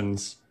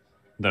factions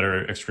that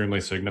are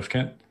extremely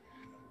significant.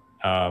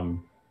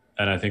 And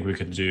I think we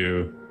could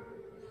do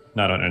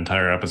not an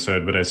entire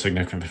episode, but a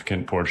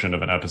significant portion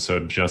of an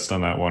episode just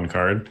on that one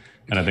card.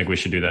 And I think we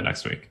should do that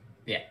next week.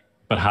 Yeah.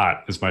 But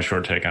hot is my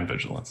short take on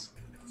Vigilance.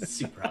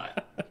 Super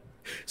hot.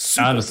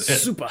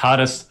 super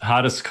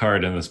hottest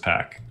card in this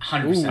pack.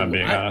 100%. I'm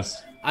being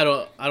honest. I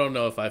don't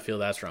know if I feel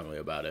that strongly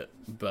about it,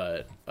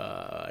 but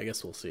I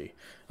guess we'll see.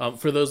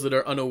 For those that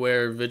are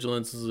unaware,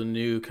 Vigilance is a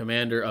new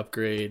commander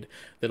upgrade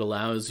that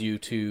allows you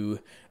to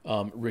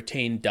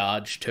retain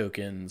dodge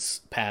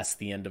tokens past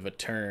the end of a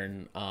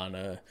turn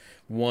on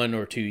 1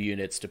 or 2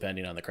 units,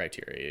 depending on the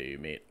criteria you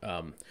meet,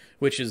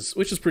 which is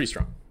pretty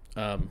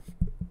strong.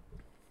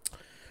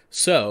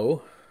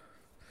 So,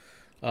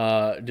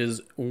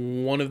 does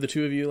one of the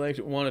two of you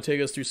want to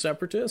take us through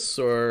Separatists,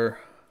 or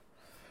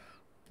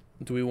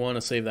do we want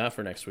to save that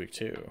for next week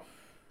too?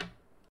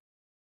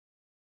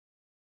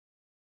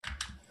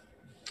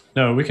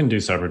 No, we can do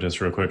Separatists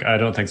real quick. I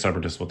don't think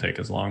Separatists will take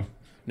as long.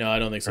 No, I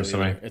don't think so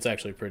Personally. either. It's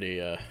actually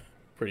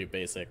pretty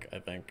basic, I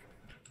think.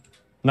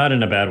 Not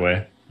in a bad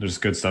way. There's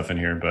good stuff in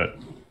here, but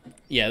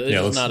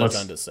there's not a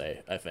ton to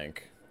say, I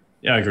think.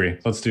 Yeah, I agree.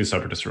 Let's do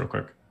Separatists real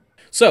quick.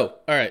 So,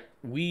 all right,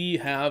 we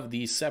have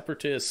the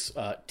Separatists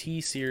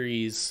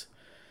T-Series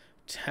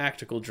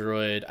tactical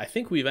droid. I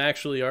think we've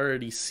actually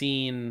already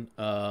seen,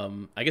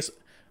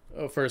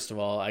 first of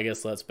all, I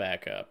guess let's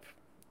back up.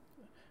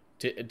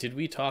 Did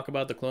we talk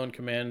about the Clone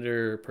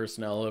Commander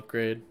personnel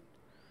upgrade?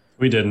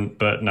 We didn't,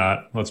 but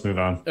not. Let's move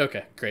on.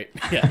 Okay, great.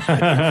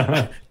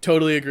 Yeah,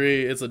 totally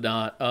agree. It's a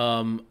not.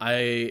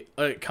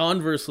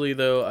 Conversely,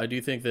 though, I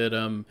do think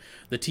that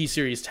the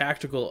T-Series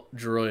tactical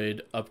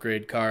droid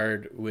upgrade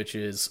card, which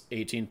is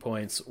 18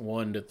 points,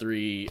 1 to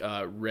 3,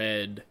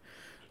 red.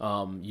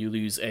 You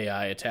lose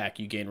AI attack,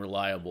 you gain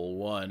reliable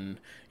 1.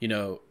 You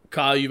know,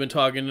 Kyle, you've been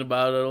talking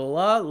about it a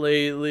lot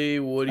lately.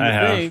 What do you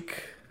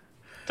think?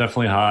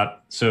 Definitely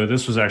hot. So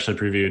this was actually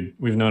previewed.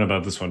 We've known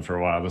about this one for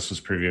a while. This was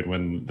previewed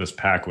when this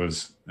pack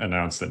was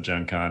announced at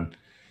Gen Con.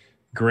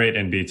 Great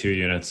in B2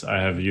 units.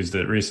 I have used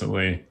it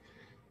recently.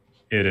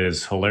 It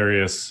is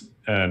hilarious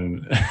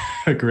and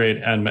great.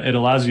 And it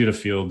allows you to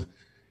field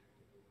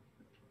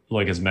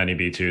like as many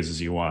B2s as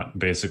you want,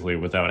 basically,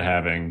 without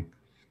having,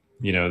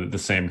 the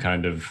same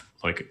kind of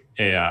like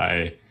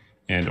AI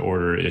and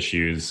order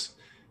issues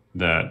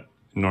that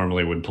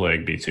normally would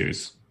plague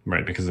B2s,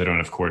 right? Because they don't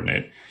have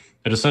coordinate.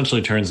 It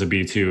essentially turns a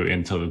B2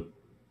 into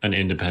an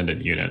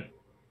independent unit.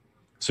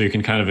 So you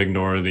can kind of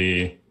ignore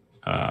the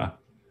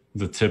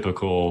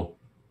typical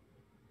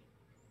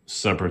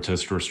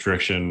separatist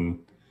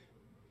restriction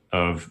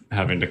of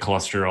having to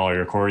cluster all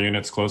your core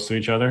units close to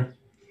each other.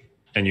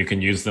 And you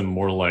can use them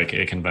more like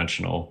a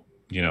conventional,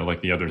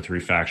 like the other 3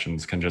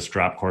 factions can just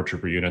drop core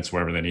trooper units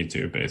wherever they need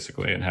to,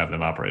 basically, and have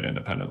them operate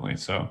independently.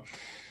 So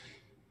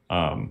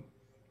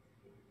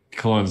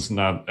Colone's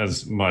not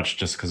as much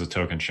just because of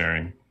token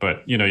sharing,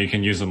 but you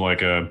can use them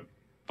like a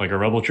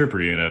rebel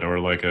trooper unit or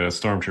like a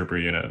stormtrooper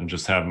unit and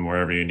just have them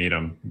wherever you need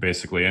them,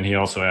 basically. And he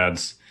also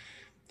adds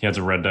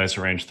a red dice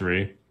at range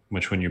 3,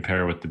 which when you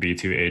pair with the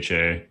B2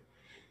 HA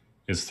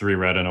is 3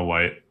 red and a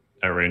white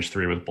at range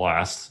 3 with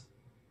blast,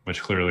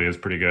 which clearly is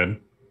pretty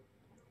good.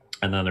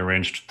 And then the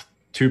range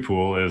 2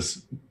 pool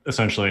is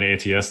essentially an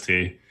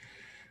ATST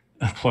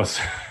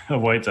plus a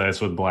white dice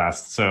with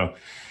blast, so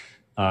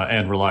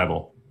and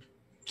reliable.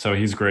 So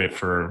he's great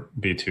for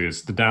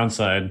B2s. The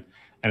downside,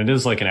 and it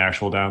is like an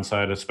actual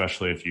downside,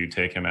 especially if you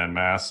take him en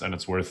masse, and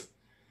it's worth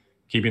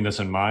keeping this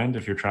in mind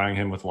if you're trying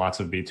him with lots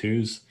of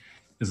B2s,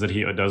 is that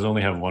he does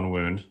only have 1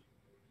 wound,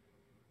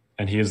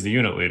 and he is the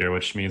unit leader,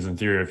 which means in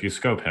theory, if you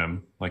scope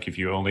him, like if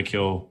you only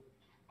kill,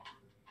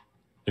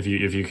 if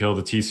you kill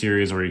the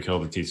T-Series or you kill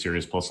the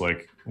T-Series plus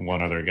like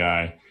 1 other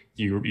guy,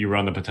 you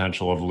run the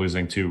potential of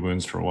losing 2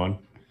 wounds for 1.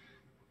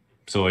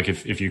 So like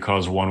if you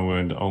cause 1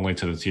 wound only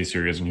to the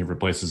T-Series and he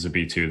replaces a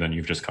B2, then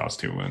you've just caused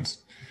 2 wounds.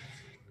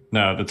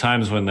 Now, the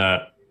times when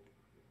that,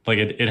 like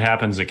it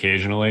happens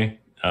occasionally,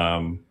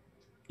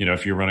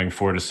 if you're running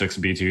 4 to 6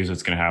 B2s,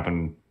 it's going to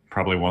happen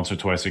probably once or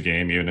twice a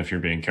game, even if you're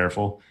being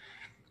careful.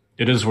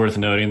 It is worth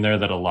noting there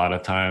that a lot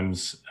of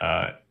times,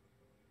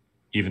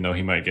 even though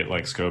he might get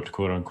like scoped,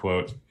 quote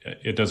unquote,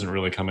 it doesn't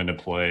really come into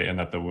play and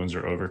that the wounds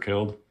are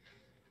overkilled.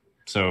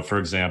 So, for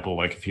example,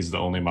 like if he's the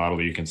only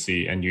model you can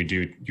see and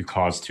you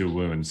cause 2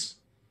 wounds,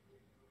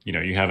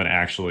 you haven't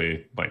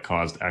actually like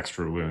caused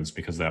extra wounds,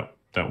 because that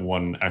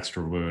one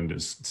extra wound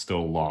is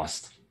still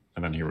lost,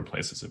 and then he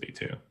replaces a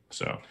B2.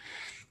 So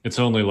it's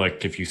only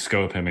like if you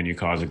scope him and you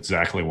cause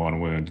exactly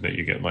one wound that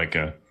you get like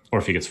or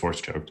if he gets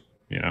force choked,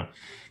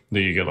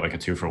 that you get like a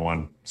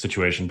 2-for-1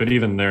 situation. But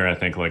even there, I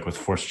think like with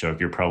force choke,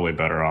 you're probably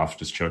better off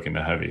just choking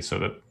the heavy so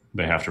that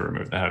they have to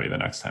remove the heavy the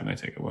next time they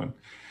take a wound.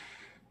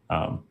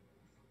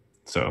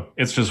 So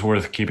it's just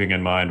worth keeping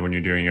in mind when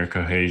you're doing your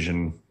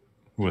cohesion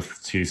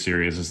with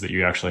T-Series, is that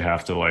you actually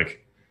have to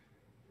like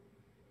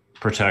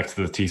protect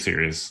the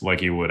T-Series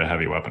like you would a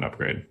heavy weapon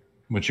upgrade,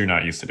 which you're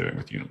not used to doing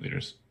with unit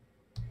leaders.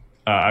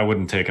 I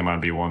wouldn't take him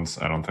on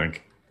B1s, I don't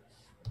think.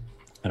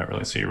 I don't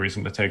really see a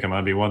reason to take him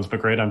on B1s, but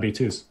great on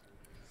B2s.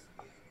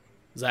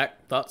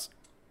 Zach, thoughts?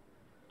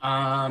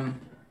 I'm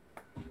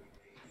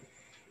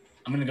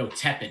going to go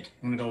tepid.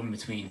 I'm going to go in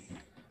between.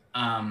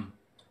 I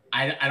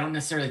don't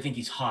necessarily think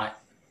he's hot.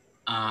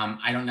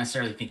 I don't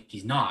necessarily think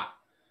he's not.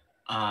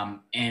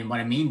 And what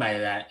I mean by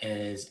that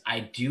is I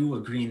do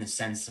agree in the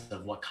sense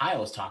of what Kyle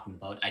was talking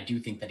about. I do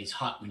think that he's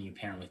hot when you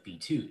pair him with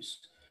B2s.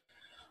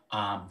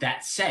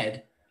 That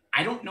said,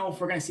 I don't know if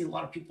we're going to see a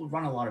lot of people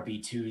run a lot of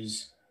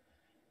B2s,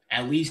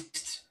 at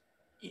least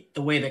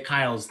the way that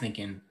Kyle's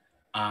thinking.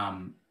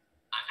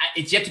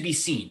 It's yet to be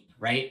seen,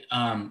 right?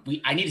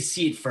 I need to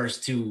see it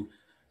first to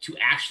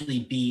actually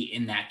be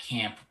in that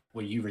camp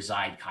where you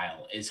reside,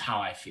 Kyle, is how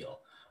I feel.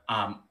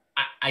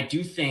 I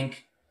do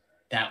think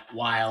that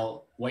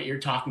while what you're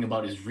talking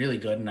about is really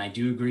good, and I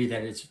do agree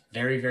that it's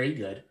very, very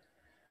good,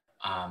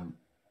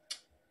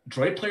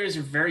 droid players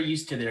are very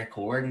used to their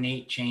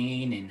coordinate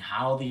chain and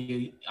how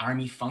the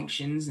army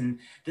functions, and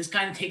this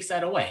kind of takes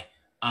that away.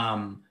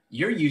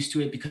 You're used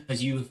to it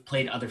because you've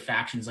played other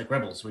factions like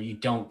Rebels, where you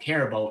don't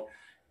care about,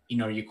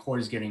 your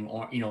corps getting,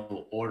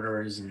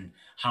 orders and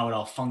how it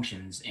all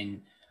functions.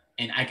 And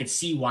I could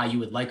see why you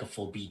would like a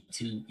full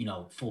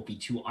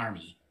B2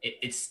 army.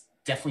 It's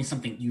definitely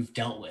something you've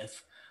dealt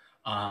with.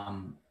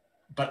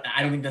 But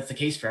I don't think that's the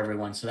case for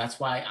everyone. So that's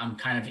why I'm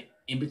kind of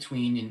in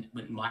between,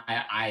 and why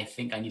I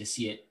think I need to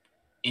see it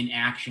in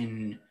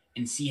action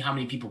and see how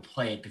many people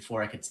play it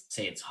before I could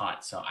say it's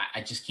hot. So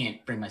I just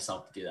can't bring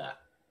myself to do that.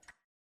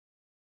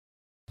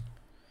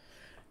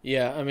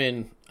 Yeah, I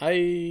mean,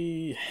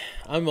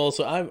 I'm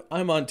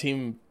on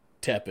team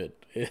tepid,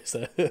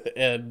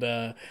 and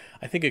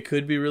I think it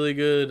could be really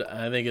good.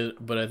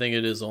 But I think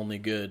it is only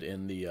good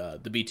in the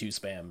B2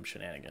 spam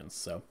shenanigans.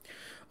 So,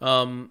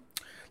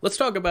 let's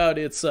talk about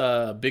its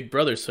big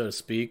brother, so to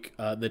speak,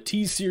 the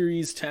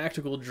T-Series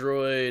tactical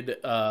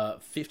droid,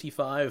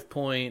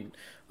 55-point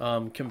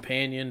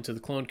companion to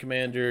the clone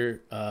commander.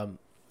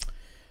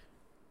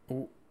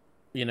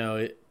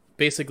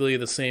 Basically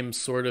the same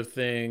sort of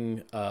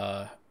thing.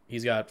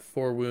 He's got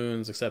 4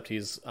 wounds, except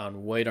he's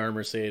on white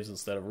armor saves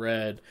instead of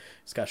red.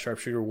 He's got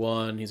Sharpshooter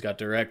 1. He's got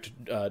direct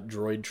core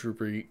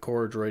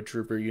droid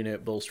trooper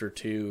unit, bolster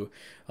 2.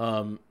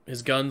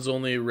 His gun's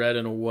only red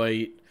and a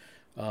white.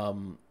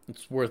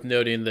 It's worth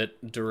noting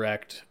that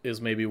direct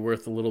is maybe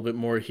worth a little bit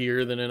more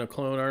here than in a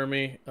clone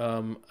army,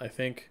 I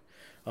think.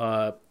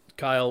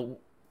 Kyle,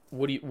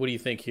 what do you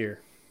think here?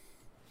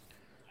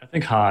 I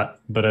think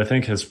hot, but I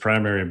think his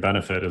primary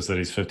benefit is that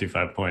he's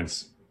 55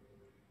 points.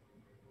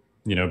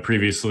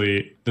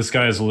 Previously, this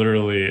guy is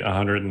literally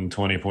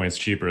 120 points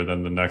cheaper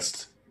than the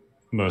next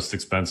most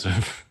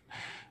expensive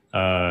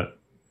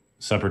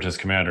Separatist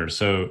commander.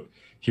 So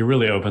he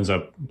really opens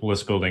up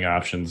list building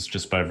options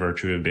just by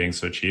virtue of being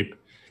so cheap,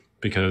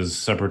 because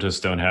Separatists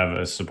don't have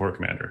a support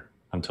commander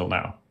until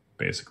now,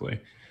 basically.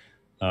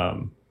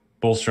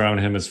 Bolster on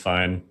him is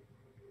fine.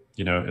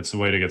 It's a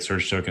way to get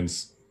surge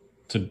tokens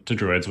to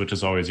droids, which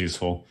is always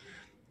useful.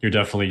 You're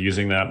definitely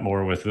using that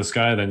more with this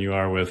guy than you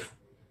are with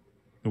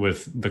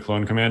the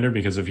clone commander,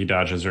 because if he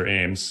dodges or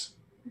aims,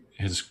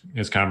 his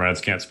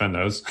comrades can't spend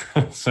those.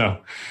 So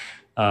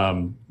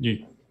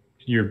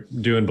you're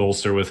doing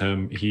bolster with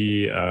him.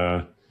 He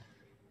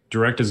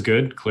direct is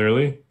good,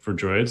 clearly, for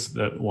droids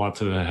that want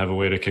to have a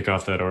way to kick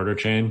off that order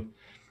chain.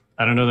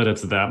 I don't know that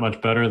it's that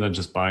much better than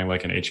just buying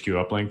like an HQ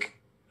uplink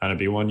on a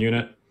B1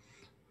 unit,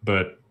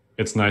 but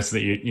it's nice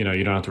that you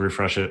don't have to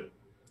refresh it.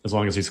 As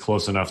long as he's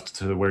close enough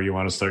to where you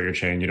want to start your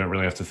chain, you don't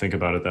really have to think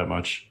about it that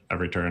much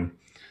every turn.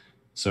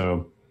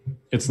 So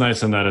it's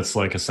nice in that it's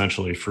like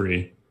essentially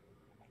free.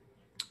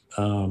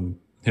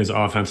 His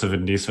offensive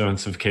and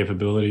defensive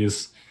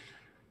capabilities.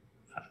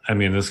 I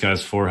mean, this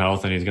guy's 4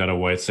 health and he's got a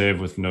white save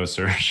with no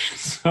surge.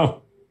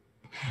 So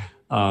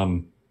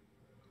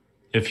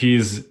if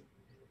he's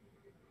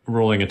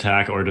rolling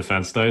attack or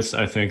defense dice,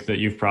 I think that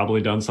you've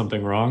probably done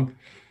something wrong.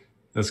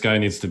 This guy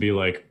needs to be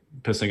like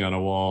pissing on a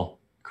wall,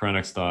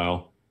 Krennic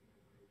style,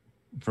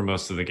 for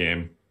most of the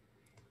game.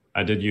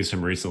 I did use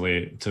him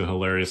recently to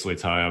hilariously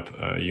tie up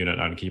a unit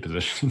on key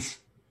positions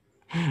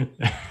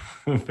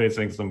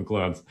facing some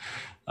clones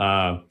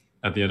at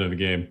the end of the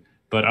game.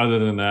 But other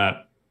than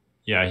that,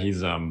 yeah,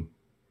 he's you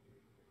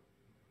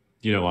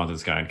don't want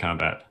this guy in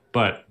combat,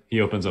 but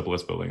he opens up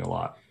list building a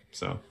lot.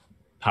 So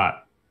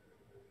hot.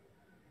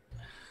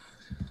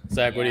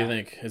 Zach, what do you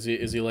think? Is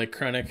he like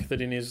Krennic that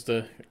he needs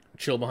to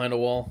chill behind a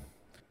wall.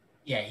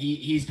 Yeah,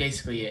 he's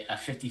basically a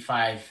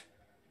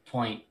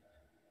 55-point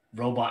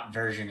robot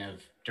version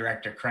of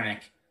Director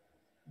Krennic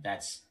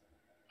that's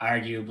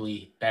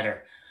arguably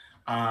better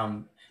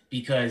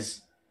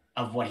because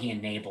of what he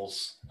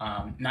enables.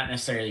 Not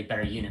necessarily a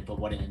better unit, but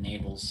what it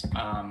enables.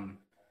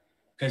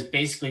 Because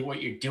basically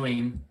what you're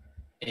doing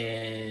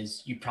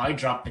is you probably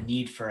drop the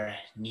need for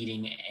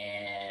needing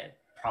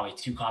probably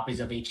 2 copies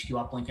of HQ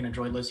uplink in a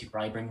droid list. You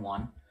probably bring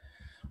 1.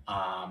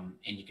 And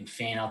you can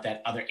fan out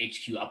that other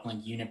HQ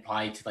uplink unit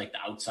probably to like the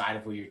outside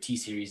of where your T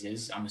series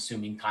is. I'm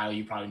assuming, Kyle,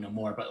 you probably know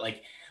more, but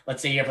like,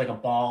 let's say you have like a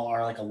ball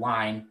or like a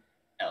line,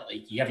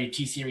 like you have your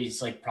T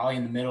series like probably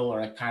in the middle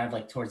or like kind of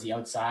like towards the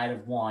outside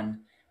of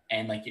one,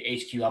 and like your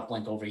HQ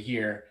uplink over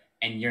here,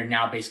 and you're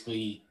now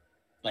basically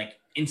like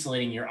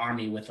insulating your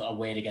army with a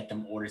way to get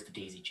them orders to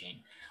daisy chain.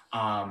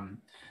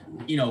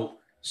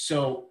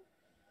 So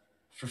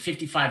for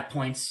 55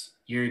 points,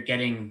 you're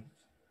getting,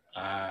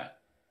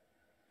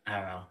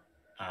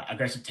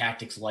 aggressive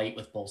tactics light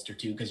with bolster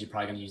 2, because you're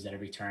probably going to use that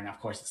every turn. Of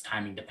course, it's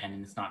timing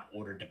dependent. It's not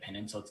order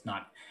dependent, so it's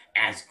not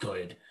as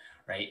good,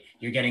 right?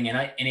 You're getting an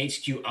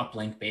HQ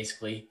uplink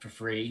basically for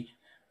free.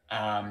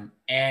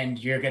 And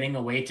you're getting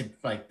a way to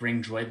like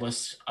bring droid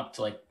lists up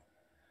to like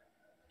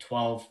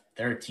 12,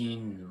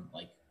 13,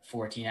 like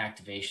 14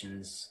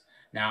 activations.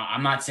 Now,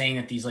 I'm not saying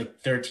that these like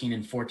 13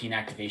 and 14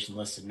 activation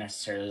lists are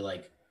necessarily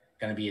like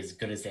going to be as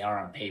good as they are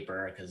on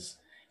paper, because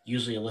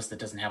usually a list that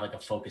doesn't have like a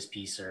focus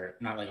piece, or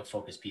not like a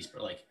focus piece,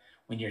 but like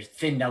when you're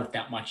thinned out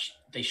that much,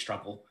 they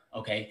struggle.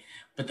 Okay.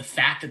 But the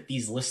fact that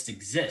these lists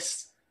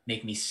exist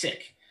make me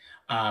sick.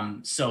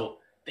 So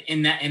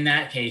in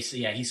that case,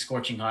 yeah, he's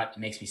scorching hot. It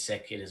makes me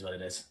sick. It is what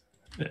it is.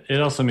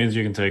 It also means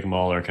you can take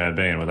Maul or Cad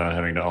Bane without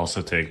having to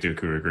also take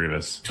Dooku or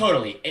Grievous.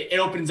 Totally. It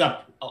opens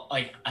up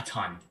like a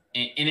ton,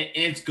 and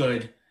it's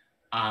good.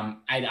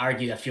 I'd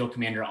argue that Field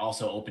Commander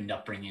also opened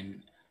up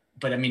bringing,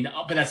 but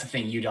that's the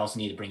thing. You'd also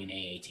need to bring an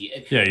AAT.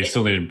 You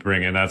still need to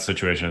bring in that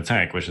situation a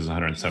tank, which is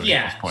 170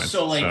 points.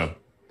 So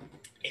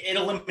it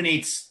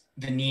eliminates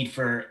the need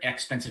for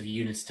expensive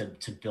units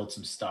to build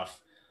some stuff.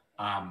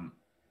 I'm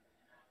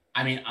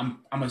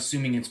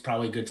assuming it's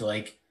probably good to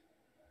like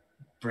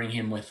bring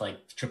him with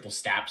like triple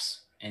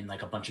staps and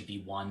like a bunch of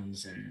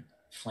B1s and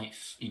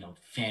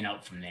fan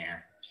out from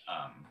there.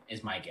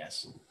 Is my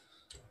guess.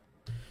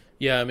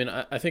 Yeah, I mean,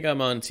 I think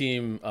I'm on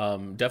team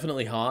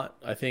definitely hot.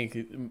 I think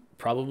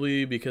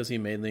probably because he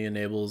mainly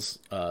enables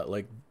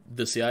like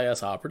the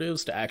CIS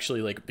operatives to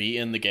actually like be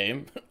in the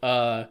game,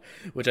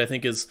 which I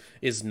think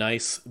is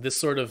nice. This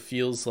sort of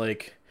feels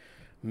like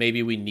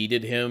maybe we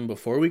needed him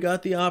before we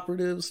got the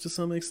operatives to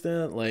some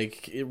extent.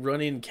 Like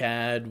running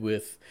CAD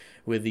with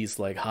these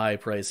like high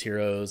price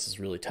heroes is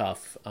really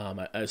tough.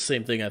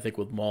 Same thing I think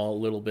with Maul a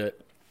little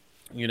bit.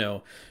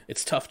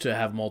 It's tough to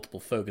have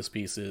multiple focus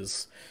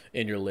pieces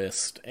in your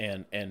list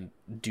and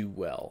do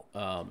well.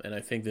 And I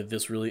think that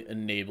this really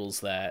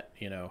enables that.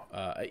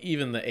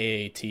 Even the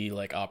AAT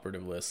like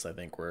operative lists, I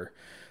think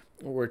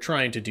we're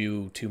trying to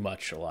do too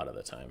much a lot of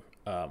the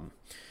time.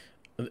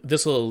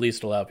 This will at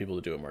least allow people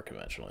to do it more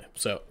conventionally.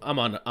 So I'm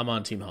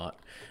on Team Hot.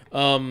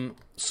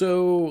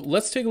 So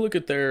let's take a look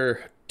at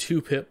their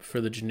 2-pip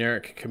for the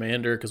generic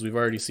commander, because we've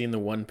already seen the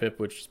 1-pip,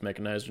 which is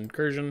Mechanized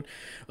Incursion.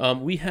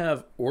 We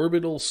have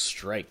Orbital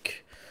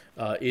Strike.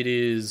 It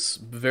is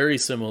very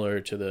similar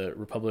to the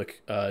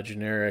Republic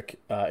generic.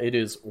 It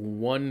is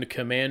 1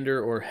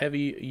 commander or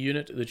heavy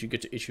unit that you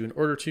get to issue an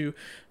order to,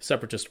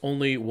 separatist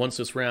only. Once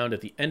this round,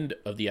 at the end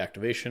of the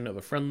activation of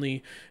a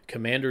friendly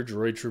commander,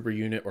 droid trooper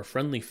unit, or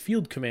friendly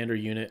field commander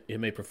unit, it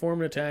may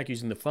perform an attack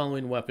using the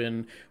following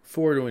weapon: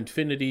 4 to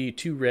infinity,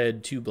 2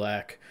 red, 2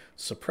 black,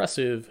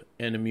 suppressive,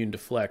 and immune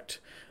deflect.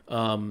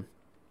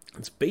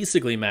 It's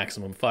basically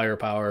maximum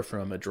firepower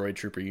from a droid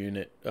trooper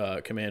unit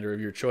commander of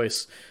your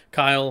choice.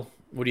 Kyle,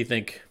 what do you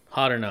think?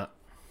 Hot or not?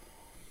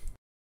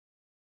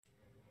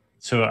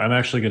 So I'm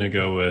actually going to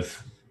go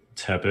with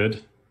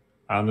tepid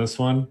on this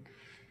one.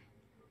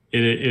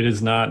 It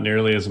is not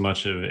nearly as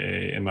much of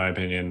in my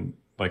opinion,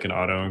 like an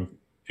auto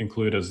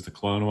include as the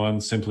clone one,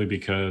 simply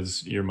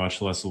because you're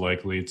much less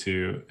likely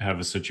to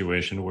have a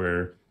situation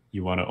where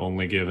you want to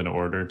only give an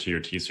order to your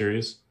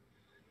T-Series.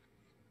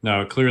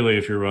 Now, clearly,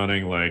 if you're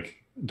running like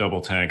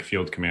double tank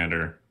field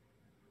commander,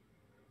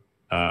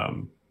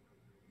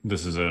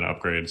 this is an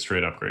upgrade,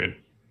 straight upgrade.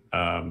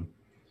 And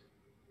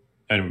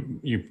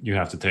you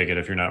have to take it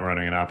if you're not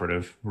running an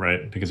operative,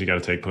 right? Because you got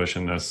to take push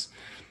in this.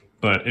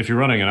 But if you're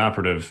running an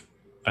operative,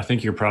 I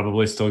think you're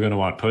probably still going to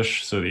want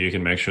push so that you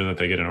can make sure that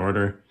they get an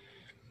order.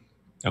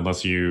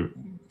 Unless you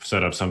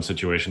set up some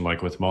situation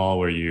like with Maul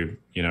where you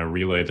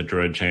relay the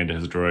droid chain to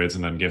his droids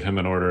and then give him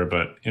an order.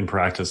 But in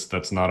practice,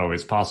 that's not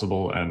always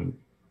possible. And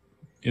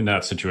in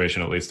that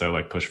situation, at least I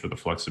like push for the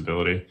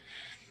flexibility.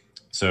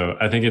 So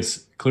I think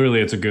it's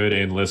a good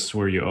in lists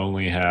where you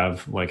only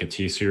have like a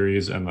T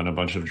series and then a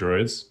bunch of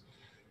droids,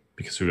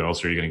 because who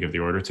else are you going to give the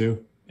order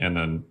to? And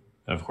then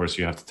of course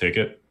you have to take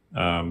it.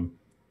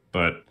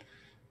 But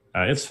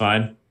it's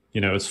fine.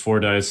 It's 4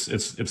 dice.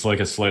 It's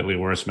like a slightly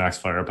worse max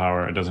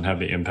firepower. It doesn't have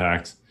the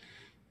impact.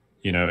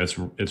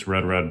 it's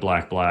red, red,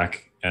 black,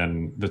 black,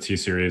 and the T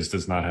series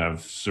does not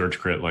have surge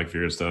crit like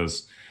Veers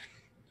does.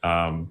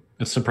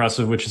 It's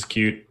suppressive, which is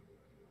cute,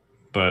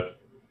 but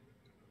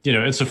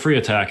it's a free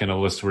attack in a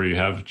list where you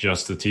have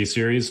just the T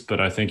series.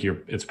 But I think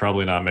it's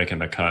probably not making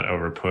the cut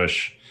over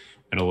push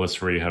in a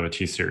list where you have a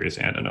T series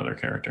and another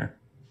character.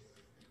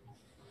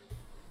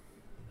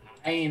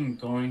 I am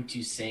going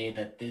to say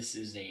that this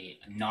is a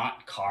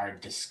not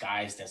card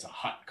disguised as a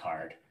hot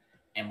card.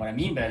 And what I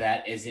mean by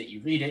that is that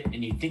you read it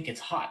and you think it's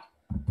hot.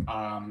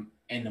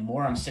 And the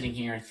more I'm sitting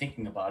here and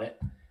thinking about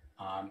it,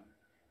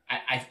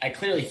 I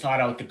clearly thought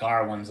out the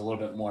Gar ones a little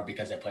bit more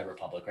because I play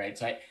Republic, right?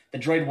 So the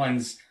droid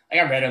ones,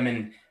 I read them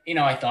and,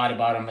 I thought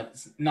about them, but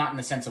it's not in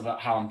the sense of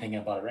how I'm thinking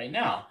about it right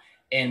now.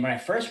 And when I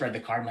first read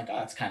the card, I'm like, oh,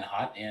 it's kind of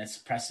hot and it's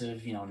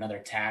suppressive, another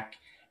attack.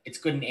 It's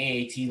good in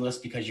AAT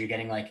list because you're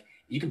getting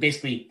you can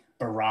basically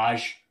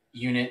barrage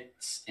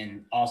units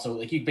and also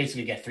you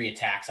basically get 3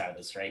 attacks out of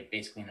this, right?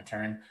 Basically in a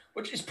turn,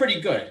 which is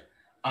pretty good.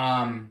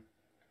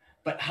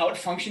 But how it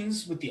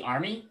functions with the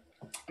army,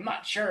 I'm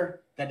not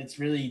sure that it's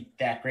really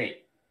that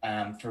great.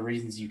 For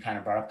reasons you kind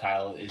of brought up,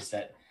 Kyle, is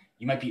that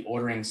you might be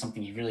ordering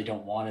something you really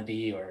don't want to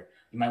be, or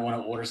you might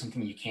want to order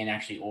something you can't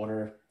actually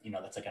order,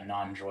 that's like a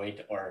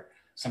non-droid, or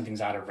something's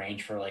out of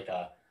range for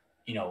a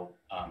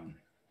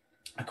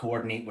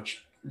coordinate,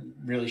 which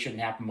really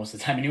shouldn't happen most of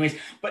the time anyways,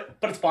 but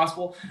it's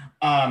possible.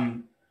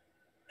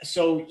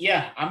 So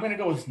yeah, I'm going to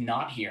go with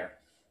not here,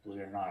 believe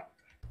it or not.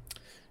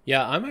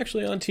 Yeah, I'm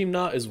actually on Team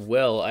Not as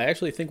well. I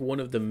actually think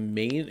one of the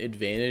main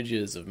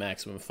advantages of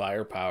Maximum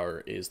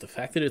Firepower is the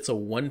fact that it's a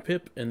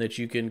 1-pip and that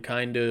you can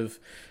kind of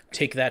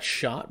take that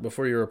shot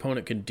before your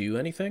opponent can do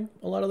anything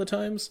a lot of the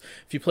times.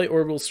 If you play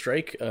Orbital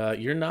Strike,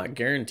 you're not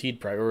guaranteed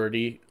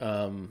priority.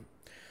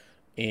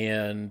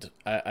 And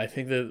I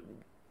think that,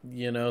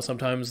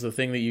 sometimes the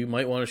thing that you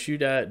might want to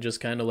shoot at just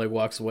kind of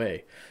walks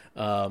away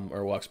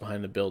or walks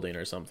behind the building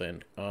or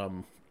something.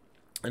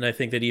 And I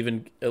think that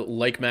even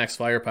Max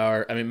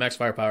Firepower, Max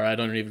Firepower I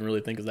don't even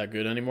really think is that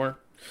good anymore,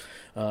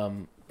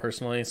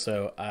 personally.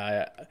 So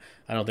I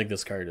don't think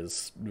this card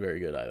is very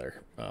good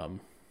either.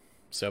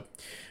 The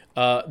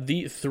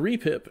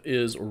 3-pip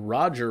is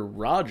Roger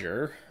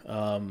Roger,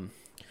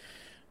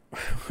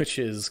 which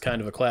is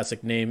kind of a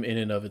classic name in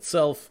and of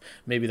itself.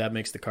 Maybe that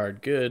makes the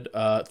card good.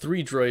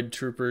 3 droid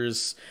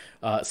troopers,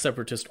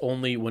 separatist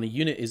only. When a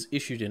unit is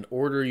issued an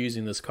order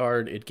using this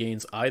card, it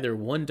gains either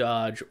 1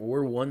 dodge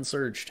or 1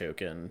 surge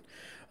token.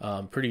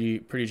 Pretty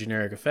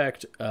generic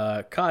effect.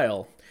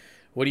 Kyle,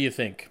 what do you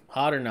think?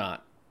 Hot or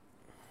not?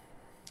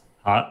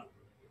 Hot.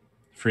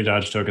 Free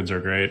dodge tokens are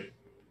great.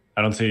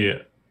 I don't see...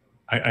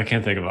 I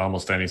can't think of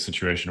almost any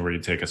situation where you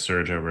take a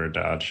surge over a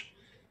dodge.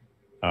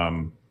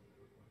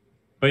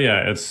 But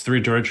yeah, it's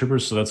 3 droid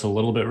troopers, so that's a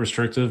little bit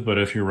restrictive. But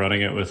if you're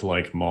running it with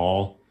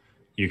Maul,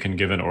 you can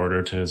give an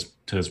order to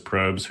his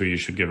probes, who you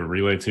should give a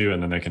relay to,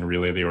 and then they can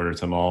relay the order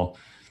to Maul.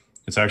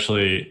 It's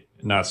actually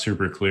not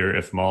super clear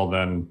if Maul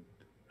then...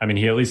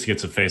 he at least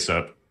gets a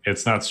face-up.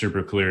 It's not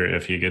super clear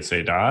if he gets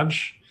a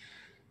dodge.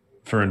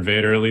 For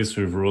Invader, at least,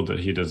 we've ruled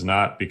that he does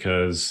not,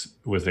 because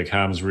with a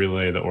comms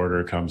relay, the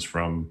order comes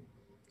from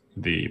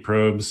the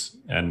probes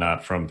and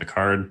not from the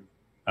card.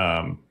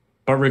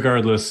 But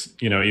regardless,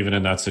 even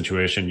in that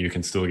situation, you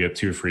can still get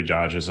 2 free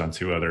dodges on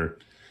 2 other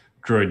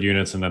droid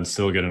units and then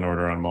still get an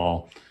order on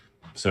Maul.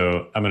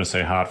 So I'm going to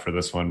say hot for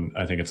this one.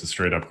 I think it's a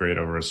straight upgrade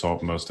over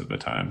Assault most of the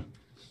time.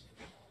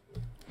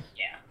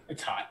 Yeah,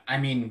 it's hot.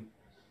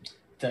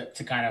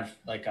 To kind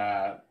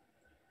of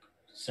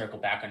circle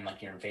back on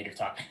your Invader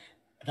talk,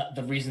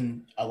 the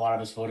reason a lot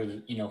of us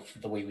voted,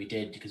 the way we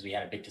did, because we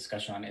had a big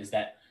discussion on it, is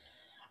that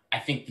I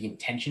think the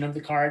intention of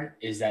the card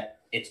is that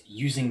it's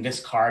using this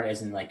card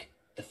as in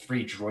the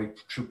 3 droid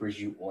troopers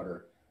you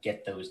order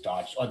get those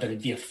dodge, or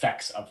the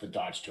effects of the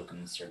dodge token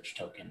and surge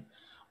token.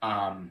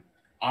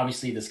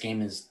 Obviously this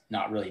game is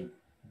not really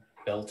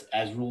built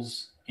as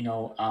rules,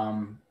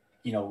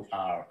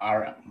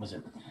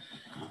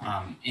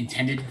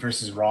 intended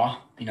versus raw,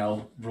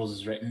 rules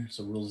is written.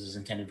 So rules is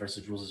intended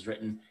versus rules is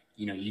written.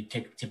 You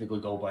typically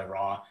go by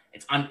raw.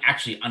 It's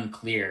actually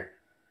unclear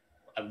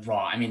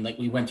raw.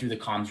 We went through the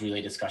comms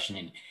relay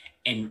discussion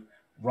and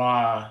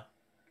raw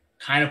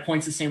kind of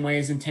points the same way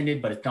as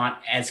intended, but it's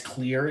not as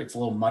clear. It's a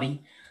little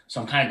muddy.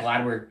 So I'm kind of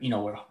glad we're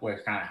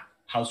kind of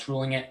house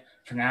ruling it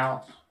for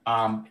now.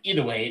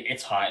 Either way,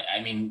 it's hot.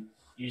 You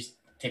just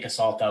take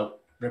Assault out,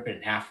 rip it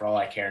in half for all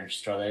I care, and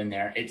just throw that in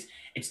there.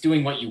 It's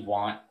doing what you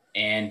want.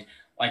 And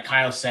like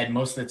Kyle said,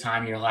 most of the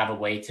time you'll have a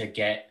way to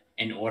get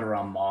an order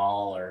on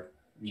Maul or,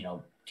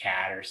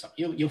 CAD or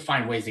something. You'll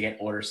find ways to get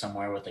orders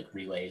somewhere with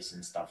relays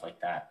and stuff like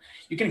that.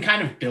 You can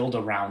kind of build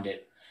around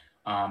it.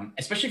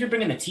 Especially if you're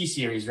bringing the T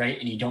series, right?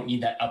 And you don't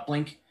need that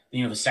uplink,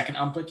 the second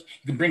uplink,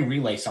 you can bring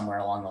relay somewhere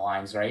along the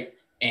lines, right?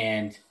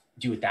 And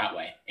do it that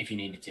way if you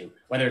needed to,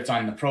 whether it's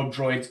on the probe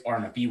droids or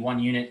on a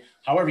B1 unit,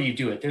 however you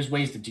do it, there's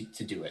ways to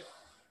do it.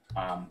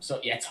 So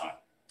yeah, it's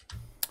hot.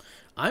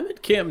 I'm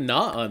at camp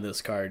not on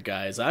this card,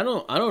 guys. I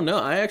don't know.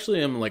 I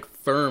actually am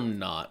firm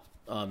not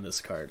on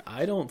this card.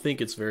 I don't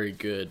think it's very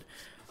good.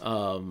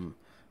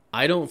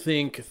 I don't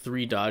think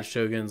 3 dodge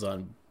tokens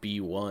on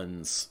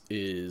B1s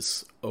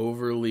is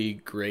overly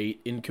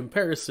great in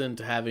comparison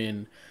to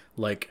having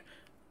like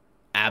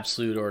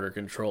absolute order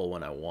control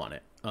when I want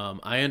it.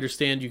 I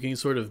understand you can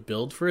sort of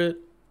build for it.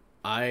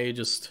 I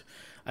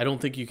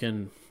don't think you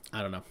can.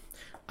 I don't know.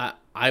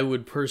 I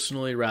would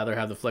personally rather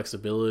have the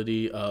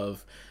flexibility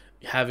of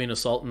having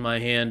assault in my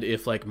hand.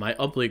 If like my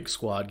uplink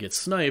squad gets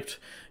sniped,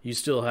 you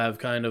still have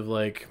kind of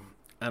like,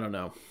 I don't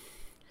know.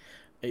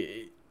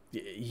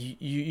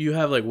 You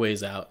have like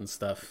ways out and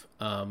stuff.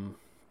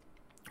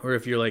 Or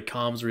if you're like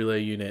comms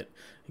relay unit,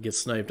 it gets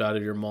sniped out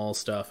of your mall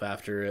stuff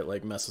after it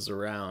like messes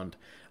around.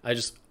 I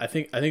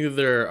think that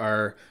there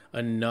are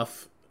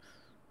enough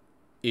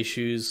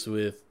issues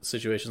with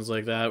situations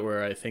like that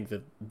where I think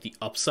that the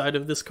upside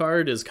of this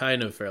card is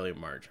kind of fairly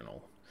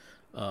marginal.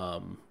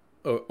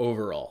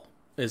 Overall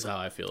is how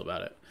I feel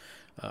about it.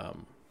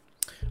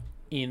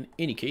 In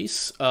any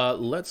case,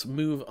 let's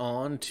move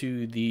on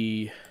to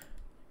the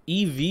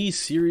EV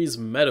series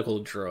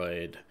medical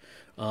droid.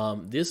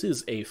 This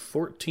is a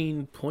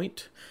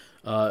 14-point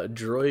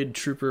droid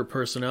trooper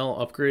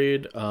personnel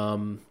upgrade.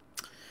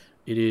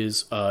 It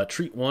is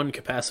treat 1,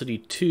 capacity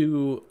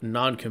 2,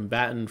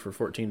 non-combatant for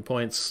 14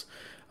 points.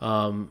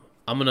 I'm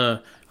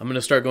gonna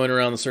start going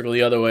around the circle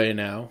the other way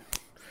now.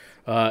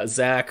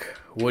 Zach,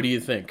 what do you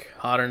think?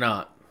 Hot or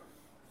not?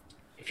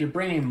 If you're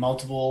bringing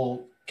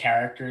multiple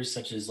characters,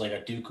 such as like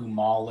a Dooku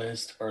Maul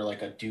list or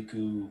like a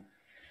Dooku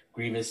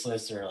Grievous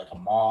list or like a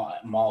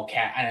Maul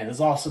cat, I know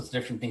there's all sorts of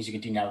different things you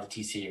can do now with the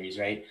T series,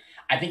 right?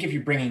 I think if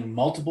you're bringing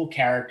multiple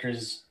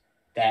characters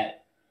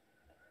that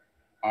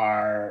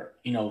are,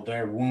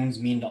 their wounds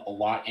mean a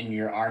lot in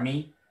your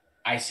army,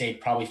 I say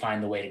probably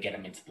find the way to get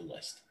them into the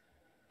list.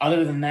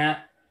 Other than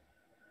that,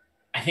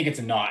 I think it's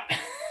a not.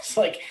 It's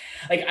like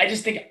I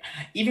just think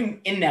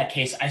even in that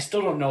case, I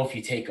still don't know if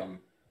you take them,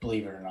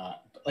 believe it or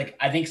not. Like,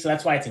 I think so.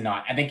 That's why it's a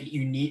not. I think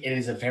it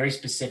is a very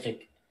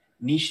specific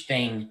niche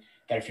thing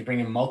that if you're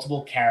bringing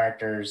multiple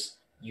characters,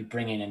 you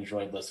bring in a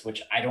droid list,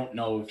 which I don't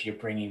know if you're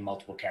bringing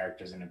multiple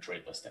characters in a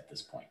droid list at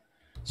this point.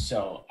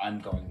 So I'm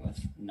going with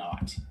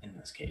not in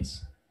this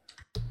case.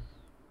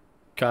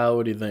 Kyle,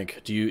 what do you think?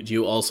 Do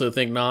you also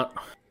think not?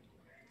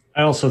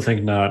 I also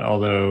think not,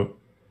 although,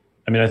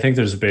 I think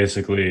there's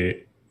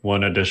basically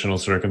one additional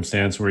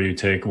circumstance where you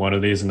take one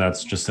of these, and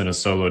that's just in a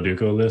solo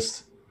Dooku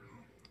list,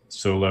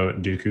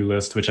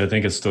 which I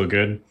think is still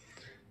good.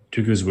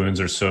 Dooku's wounds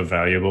are so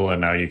valuable,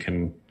 and now you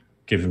can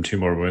give him 2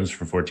 more wounds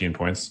for 14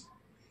 points.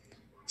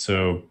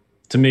 So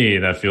to me,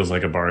 that feels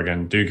like a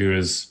bargain. Dooku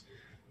is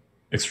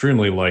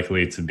extremely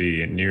likely to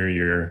be near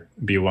your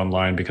B1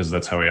 line because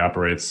that's how he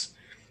operates.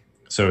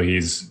 So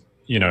he's,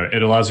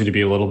 it allows you to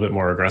be a little bit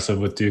more aggressive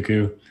with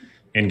Dooku.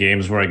 In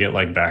games where I get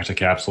like back to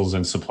capsules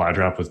and supply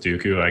drop with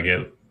Dooku,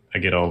 I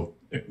get all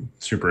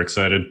super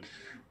excited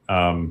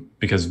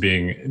because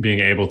being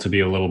able to be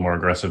a little more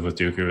aggressive with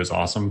Dooku is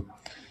awesome.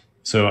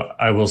 So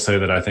I will say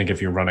that I think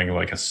if you're running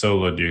like a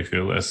solo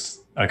Dooku list,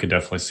 I could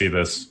definitely see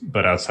this.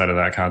 But outside of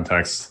that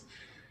context,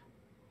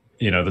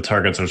 the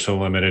targets are so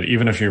limited.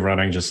 Even if you're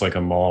running just like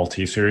a Maul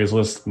T-Series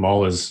list,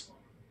 Maul is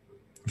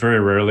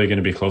very rarely going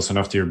to be close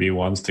enough to your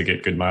B1s to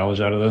get good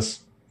mileage out of this.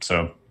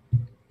 So,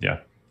 yeah,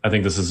 I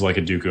think this is like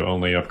a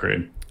Dooku-only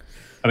upgrade.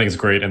 I think it's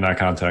great in that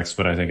context,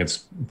 but I think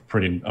it's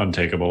pretty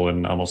untakeable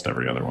in almost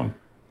every other one.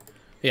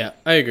 Yeah,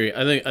 I agree.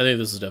 I think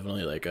this is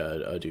definitely like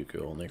a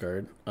Dooku-only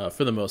card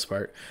for the most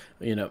part.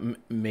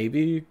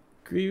 Maybe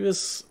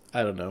Grievous,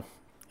 I don't know.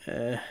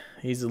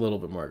 He's a little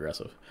bit more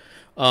aggressive.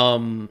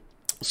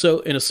 So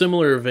in a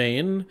similar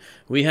vein,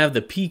 we have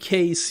the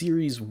PK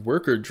series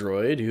worker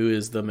droid, who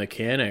is the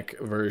mechanic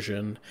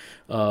version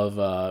of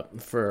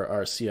for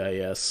our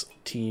CIS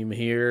team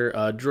here.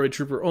 Droid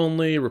trooper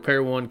only,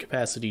 repair 1,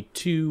 capacity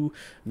 2,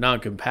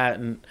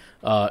 non-combatant,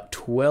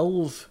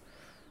 12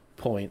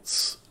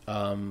 points.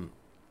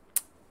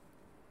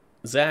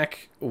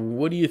 Zach,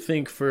 what do you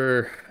think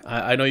for?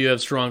 I know you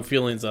have strong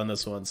feelings on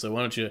this one, so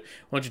why don't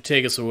you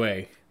take us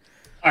away?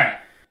 All right.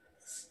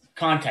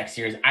 Context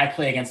here is I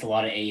play against a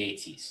lot of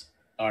AATs,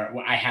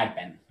 or I had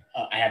been.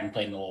 I haven't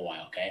played in a little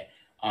while, okay?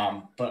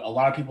 But a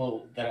lot of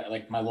people that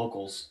like my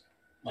locals,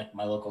 like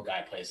my local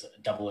guy plays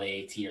double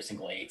AAT or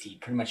single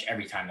AAT pretty much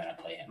every time that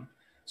I play him.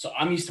 So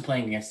I'm used to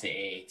playing against the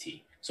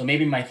AAT. So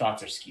maybe my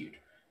thoughts are skewed.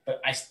 But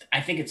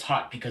I think it's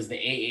hot because the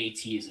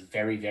AAT is a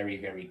very, very,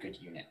 very good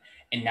unit.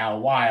 And now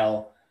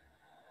while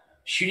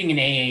shooting an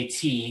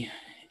AAT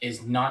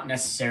is not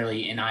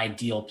necessarily an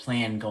ideal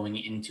plan going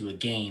into a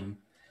game,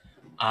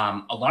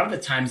 a lot of the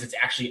times it's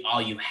actually all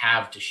you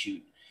have to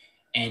shoot.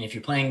 And if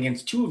you're playing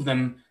against 2 of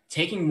them,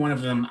 taking one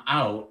of them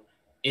out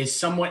is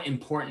somewhat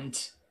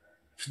important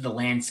for the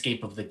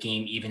landscape of the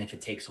game, even if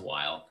it takes a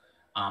while.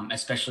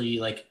 Especially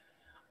like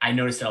I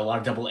noticed that a lot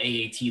of double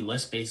AAT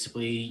lists,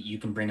 basically you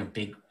can bring a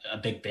big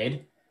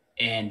bid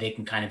and they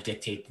can kind of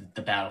dictate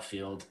the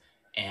battlefield.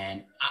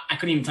 And I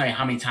couldn't even tell you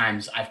how many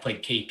times I've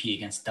played KP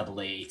against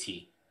double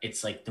AAT.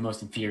 It's like the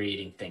most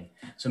infuriating thing.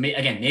 So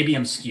maybe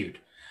I'm skewed.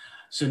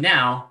 So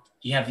now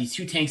you have these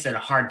 2 tanks that are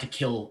hard to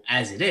kill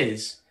as it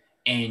is,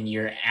 and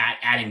you're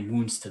adding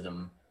wounds to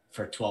them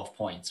for 12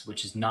 points,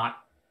 which is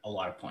not a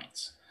lot of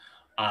points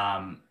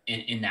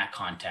in that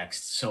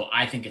context. So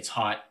I think it's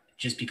hot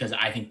just because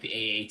I think the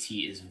AAT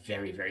is a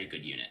very, very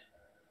good unit.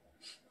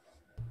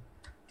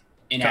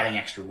 And adding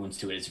extra wounds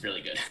to it is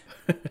really good.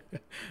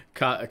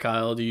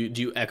 Kyle, do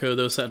you echo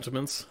those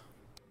sentiments?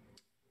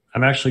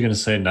 I'm actually going to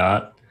say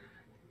not.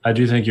 I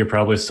do think you're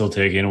probably still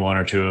taking one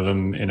or two of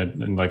them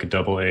in like a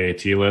double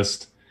AAT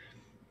list.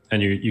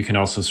 And you can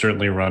also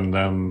certainly run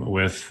them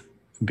with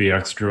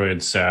BX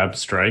Droid Sab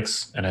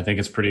strikes, and I think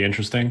it's pretty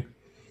interesting.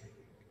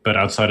 But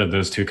outside of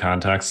those two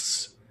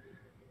contexts,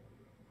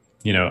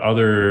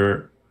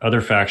 other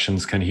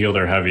factions can heal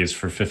their heavies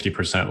for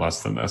 50%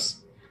 less than this.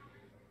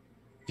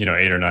 8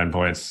 or 9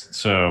 points.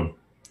 So,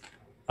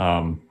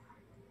 I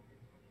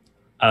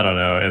don't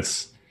know.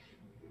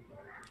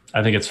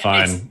 I think it's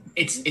fine.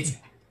 It's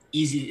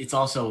easy. It's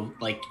also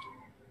like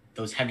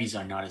those heavies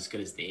are not as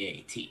good as the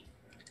AAT.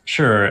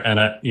 Sure, and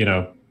I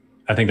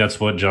think that's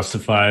what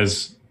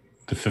justifies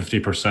the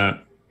 50%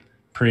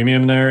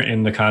 premium there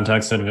in the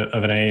context of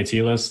an AAT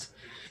list.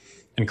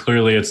 And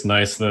clearly, it's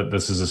nice that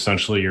this is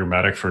essentially your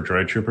medic for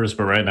droid troopers.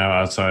 But right now,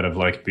 outside of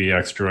like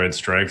BX Droid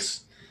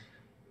Strikes,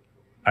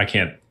 I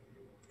can't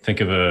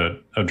think of a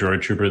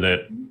droid trooper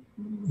that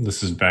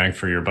this is bang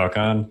for your buck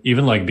on.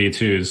 Even like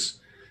B2s,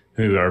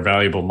 who are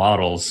valuable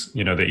models,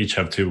 they each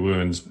have 2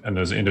 wounds, and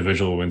those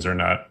individual wounds are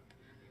not,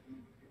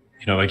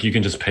 like you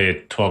can just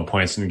pay 12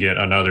 points and get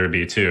another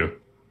B2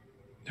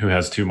 who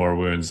has 2 more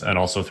wounds and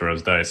also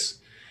throws dice.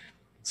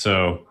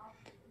 So,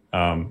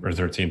 or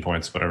 13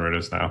 points, whatever it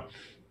is now.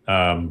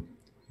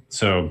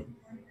 So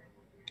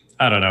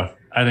I don't know.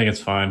 I think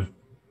it's fine.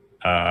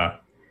 I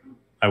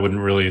wouldn't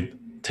really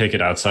take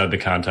it outside the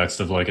context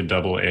of like a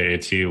double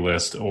AAT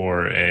list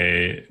or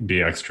a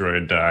BX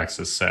Droid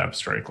Daxis Sab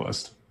strike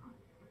list.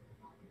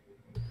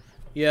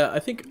 Yeah, I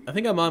think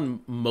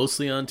I'm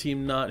mostly on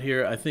Team Not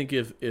here. I think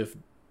if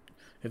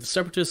the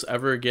Separatists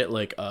ever get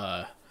like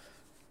a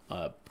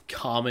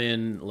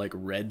common like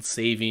red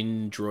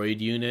saving droid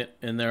unit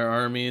in their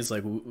armies,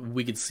 like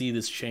we could see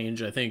this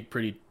change, I think,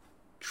 pretty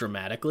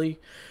dramatically.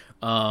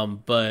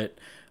 But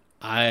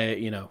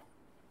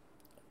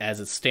as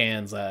it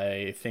stands,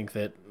 I think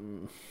that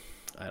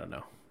I don't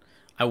know.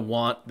 I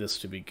want this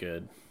to be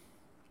good,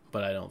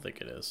 but I don't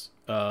think it is.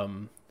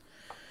 All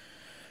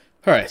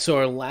right, so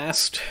our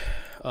last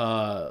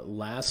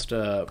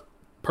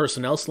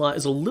personnel slot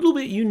is a little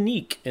bit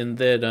unique in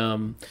that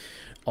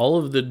all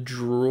of the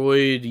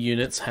droid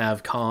units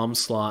have comm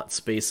slots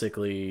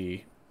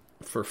basically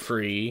for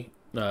free,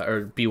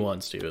 or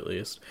B1s do at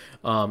least.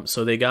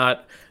 So they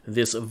got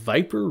this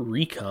Viper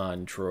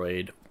Recon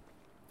droid.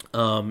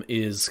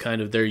 Is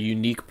kind of their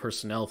unique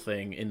personnel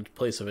thing in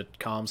place of a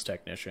comms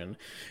technician.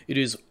 It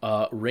is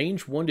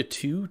range 1 to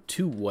 2,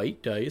 2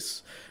 white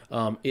dice.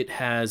 It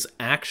has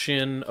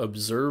action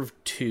observe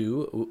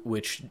 2,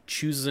 which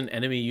chooses an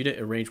enemy unit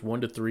at range 1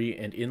 to 3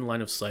 and in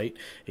line of sight.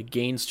 It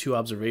gains 2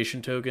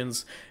 observation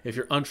tokens. If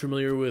you're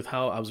unfamiliar with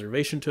how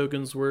observation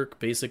tokens work,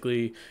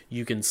 basically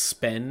you can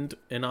spend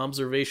an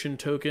observation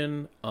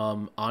token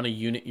on a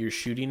unit you're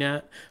shooting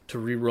at to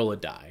reroll a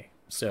die.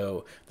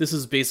 So this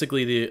is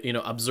basically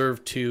the,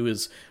 observe 2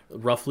 is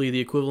roughly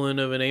the equivalent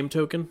of an aim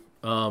token,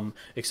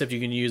 except you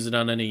can use it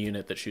on any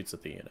unit that shoots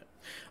at the unit.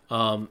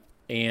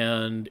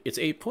 And it's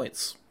 8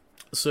 points.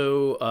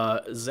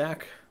 So,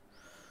 Zach,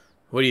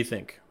 what do you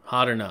think?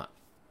 Hot or not?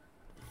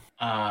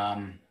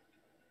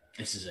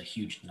 This is a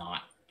huge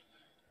not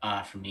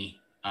for me.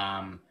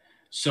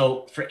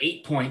 So for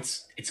 8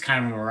 points, it's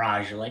kind of a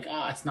mirage. You're like,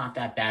 it's not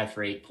that bad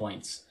for 8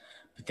 points.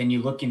 But then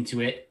you look into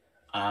it.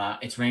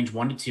 It's range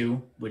 1 to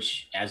 2,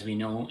 which, as we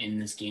know in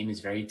this game, is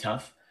very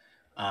tough.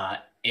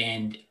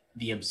 And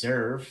the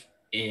observe,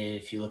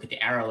 if you look at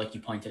the arrow, like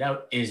you pointed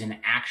out, is an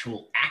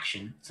actual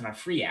action. It's not a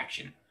free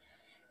action.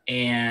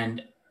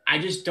 And I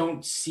just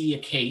don't see a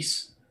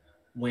case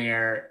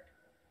where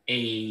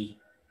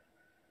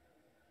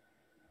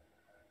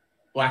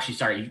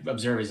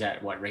observe is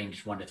at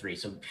range 1 to 3.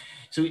 So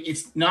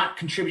it's not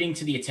contributing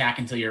to the attack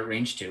until you're at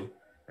range 2,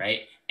 right?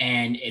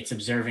 And it's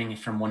observing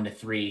from 1 to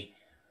 3.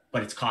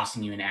 But it's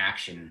costing you an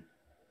action.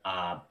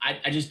 I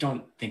just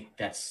don't think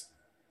that's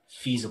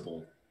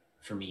feasible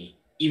for me,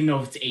 even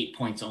though it's 8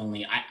 points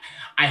only.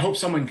 I hope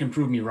someone can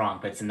prove me wrong,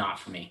 but it's not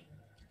for me.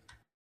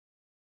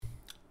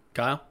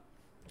 Kyle?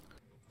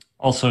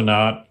 Also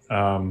not.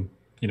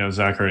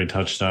 Zach already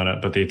touched on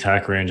it, but the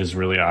attack range is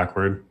really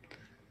awkward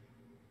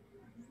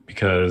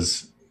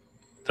because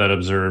that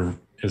observe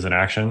is an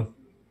action,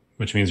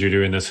 which means you're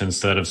doing this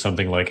instead of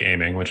something like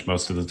aiming, which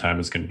most of the time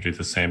is going to do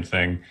the same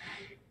thing.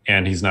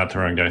 And he's not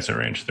throwing dice at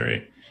range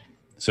 3.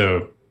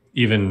 So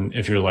even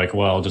if you're like,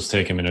 well, just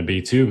take him in a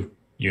B2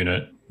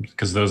 unit,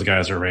 because those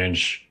guys are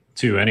range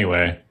 2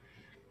 anyway,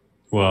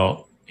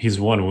 well,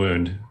 he's 1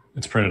 wound.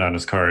 It's printed on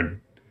his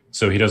card.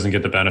 So he doesn't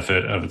get the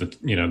benefit of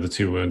the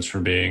 2 wounds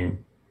from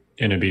being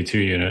in a B2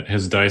 unit.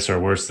 His dice are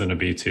worse than a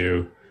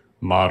B2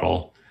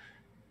 model.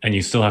 And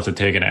you still have to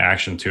take an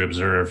action to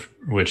observe,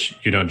 which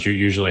you don't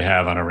usually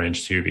have on a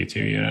range 2 B2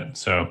 unit.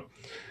 So,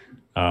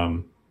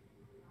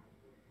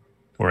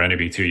 or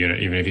NEB2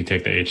 unit. Even if you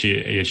take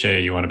the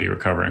HA, you want to be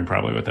recovering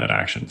probably with that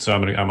action. So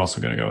I'm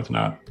also going to go with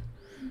not.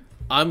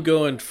 I'm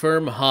going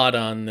firm hot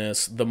on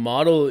this. The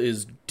model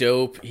is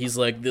dope. He's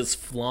like this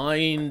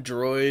flying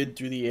droid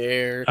through the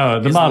air. Oh,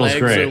 the His model's legs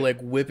great. are like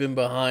whipping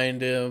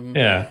behind him.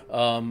 Yeah.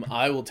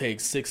 I will take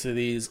 6 of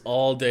these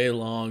all day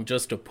long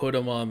just to put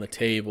them on the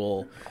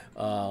table.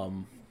 I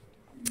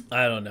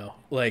don't know.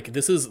 Like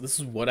this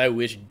is what I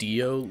wish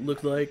Dio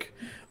looked like.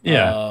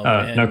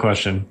 Yeah. No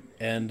question.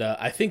 And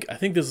I think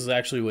this is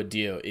actually what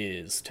Dio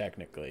is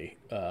technically.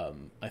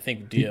 I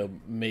think Dio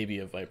may be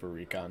a Viper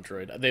Recon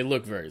droid. They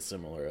look very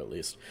similar, at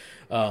least.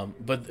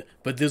 But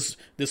this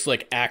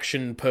like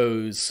action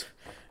pose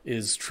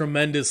is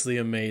tremendously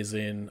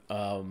amazing.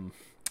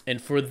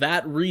 And for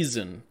that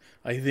reason,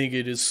 I think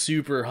it is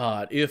super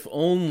hot. If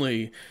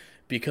only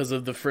because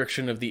of the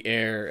friction of the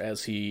air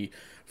as he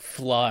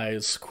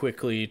flies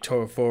quickly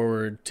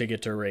forward to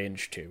get to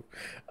range 2.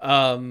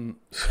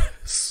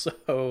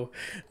 So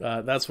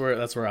that's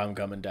where I'm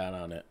coming down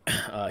on it.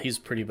 He's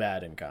pretty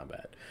bad in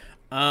combat.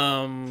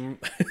 Can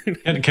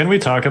we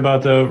talk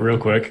about, though, real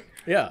quick?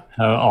 Yeah.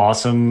 How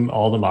awesome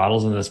all the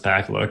models in this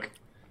pack look.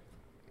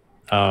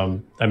 I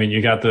mean,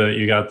 you got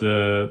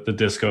the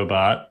disco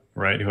bot,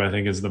 right? Who I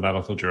think is the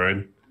medical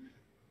droid,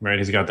 right?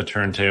 He's got the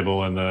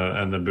turntable and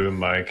the boom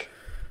mic.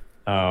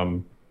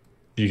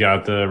 You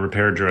got the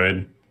repair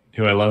droid,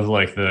 who I love.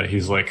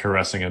 He's like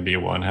caressing a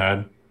B1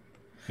 head.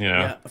 You know?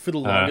 Yeah, for the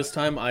longest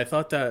time, I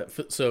thought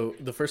that. So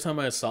the first time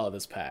I saw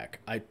this pack,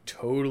 I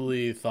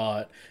totally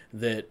thought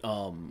that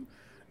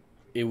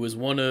it was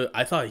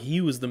I thought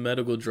he was the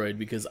medical droid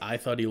because I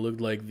thought he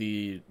looked like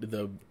the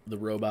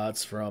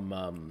robots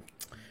from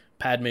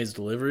Padme's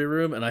delivery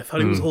room, and I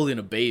thought he was holding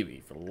a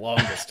baby for the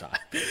longest time.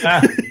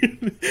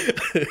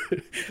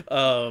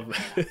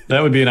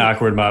 That would be an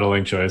awkward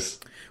modeling choice.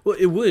 Well,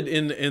 it would,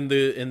 and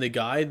the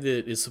guy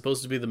that is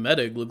supposed to be the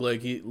medic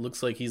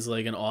looks like he's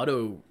like an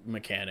auto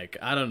mechanic.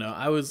 I don't know.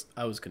 I was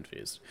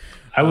confused.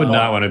 I would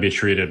not want to be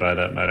treated by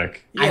that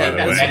medic. I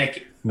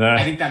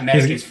think that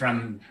medic is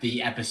from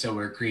the episode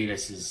where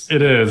Grievous is.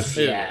 It is.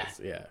 Yeah.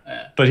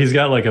 But he's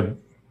got like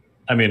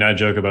I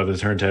joke about the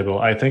turntable.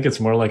 I think it's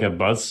more like a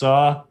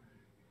buzzsaw.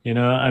 You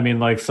know, I mean,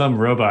 like some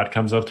robot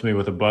comes up to me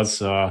with a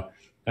buzzsaw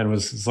and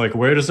it's like,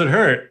 where does it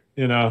hurt?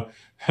 You know.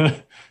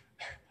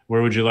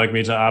 Where would you like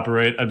me to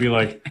operate? I'd be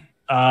like,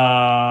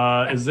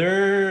 is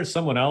there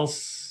someone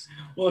else?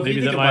 Well,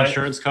 maybe that my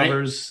insurance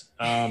covers.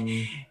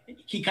 Right?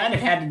 He kind of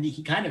had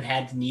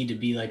to need to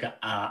be like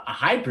a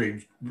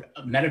hybrid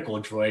medical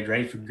droid,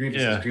 right? For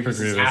Grievous. Yeah, Grievous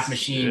is half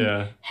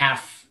machine,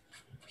 half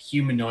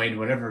humanoid,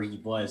 whatever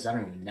he was. I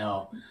don't even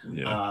know.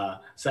 Yeah.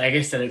 So I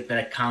guess that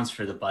accounts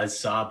for the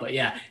buzzsaw. But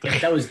yeah, if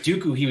that was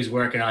Dooku he was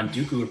working on,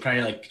 Dooku would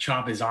probably like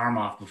chop his arm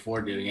off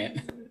before doing it.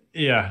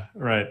 Yeah,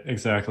 right.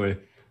 Exactly.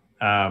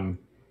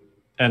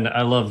 And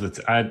I love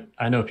that.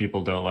 I know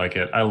people don't like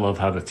it. I love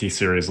how the T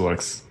series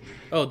looks.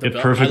 Oh, it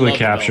perfectly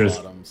captures.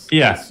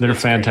 Yeah, they're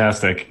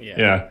fantastic. Great.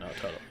 Yeah. No,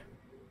 totally.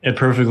 It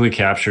perfectly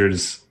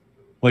captures.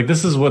 Like,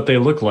 this is what they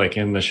look like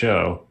in the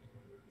show.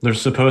 They're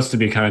supposed to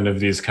be kind of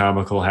these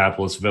comical,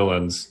 hapless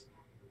villains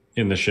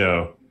in the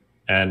show,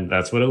 and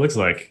that's what it looks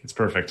like. It's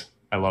perfect.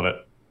 I love it.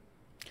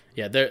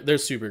 Yeah, they're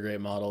super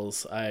great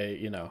models.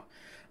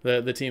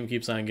 The team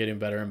keeps on getting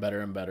better and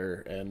better and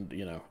better, and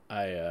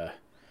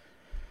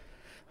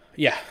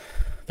yeah,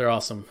 they're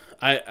awesome.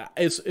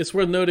 It's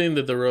worth noting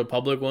that the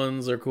Republic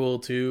ones are cool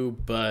too,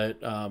 but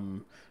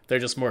they're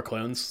just more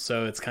clones,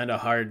 so it's kind of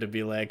hard to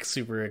be like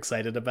super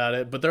excited about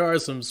it. But there are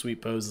some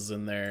sweet poses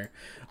in there.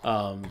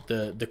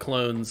 The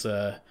clones,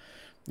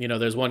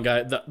 there's one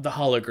guy. The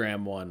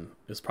hologram one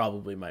is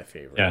probably my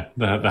favorite. Yeah,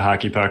 the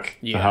hockey puck,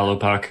 the hollow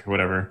puck,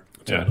 whatever.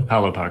 Totally. Yeah,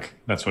 hollow puck.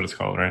 That's what it's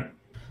called, right?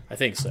 I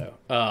think so.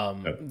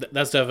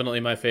 That's definitely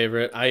my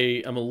favorite.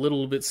 I am a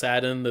little bit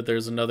saddened that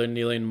there's another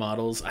kneeling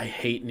models. I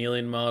hate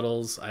kneeling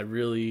models. I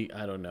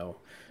don't know.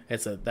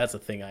 That's a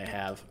thing I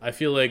have. I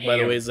feel like by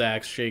the way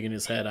Zach's shaking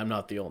his head, I'm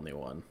not the only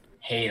one.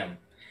 Hate them.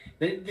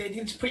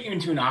 They just put you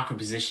into an awkward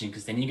position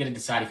because then you got to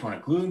decide if you want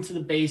to glue them to the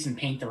base and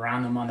paint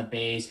around them on the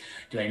base.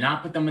 Do I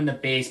not put them in the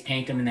base,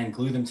 paint them, and then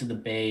glue them to the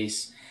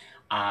base?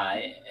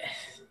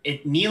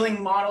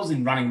 Kneeling models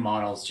and running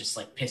models just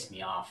like piss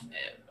me off.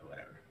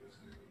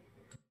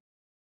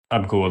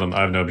 I'm cool with them.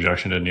 I have no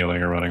objection to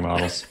kneeling or running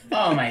models.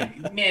 Oh my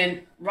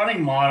man,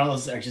 running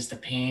models are just a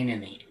pain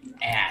in the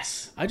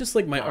ass. I just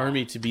like my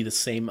army to be the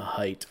same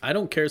height. I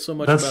don't care so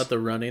much about the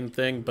running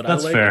thing, but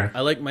fair.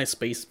 I like my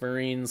Space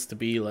Marines to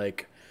be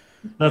like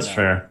that's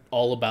fair.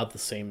 All about the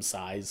same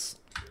size.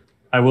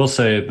 I will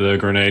say the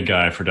grenade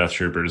guy for Death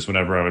Troopers,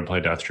 whenever I would play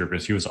Death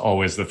Troopers, he was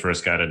always the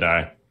first guy to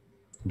die.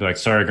 I'd be like,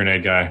 sorry,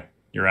 grenade guy,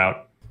 you're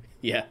out.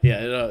 Yeah,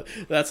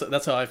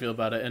 that's how I feel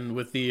about it. And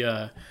with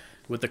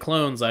the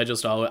clones, I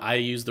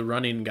use the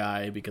running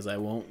guy because I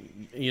won't,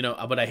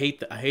 but I hate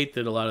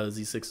that a lot of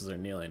the Z6s are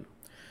kneeling.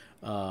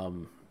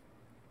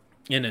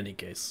 In any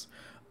case,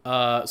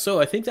 so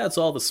I think that's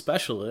all the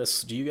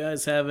specialists. Do you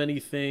guys have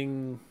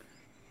anything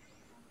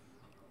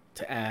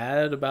to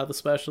add about the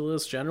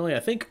specialists generally? I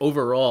think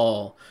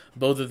overall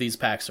both of these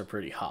packs are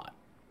pretty hot.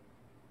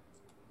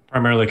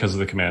 Primarily because of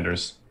the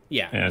commanders.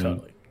 Yeah, And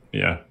totally.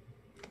 yeah.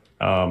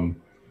 And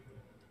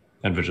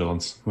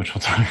vigilance, which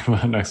we'll talk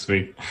about next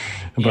week.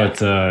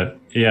 But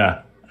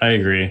yeah, I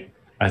agree.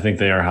 I think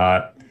they are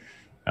hot.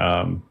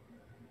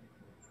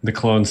 The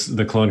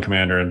clone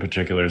commander in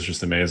particular is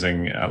just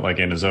amazing, like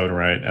in his own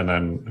right. And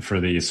then for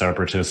the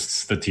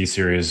separatists, the T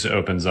series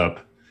opens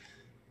up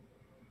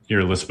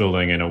your list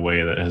building in a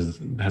way that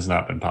has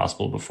not been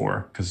possible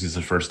before, because he's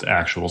the first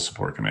actual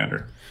support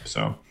commander.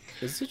 So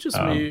is it just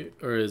me,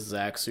 or is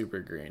Zach super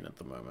green at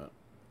the moment?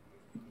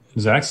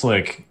 Zach's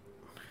like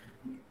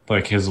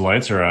his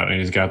lights are out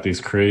and he's got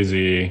these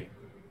crazy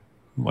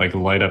like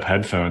light up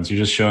headphones. You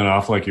just showing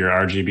off like your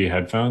RGB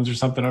headphones or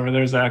something over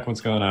there, Zach?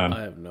 What's going on?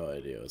 I have no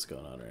idea what's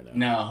going on right now.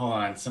 No, hold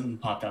on. Something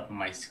popped up on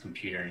my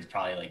computer and it's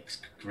probably like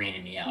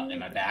greening me out.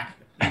 Am I back?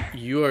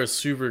 You are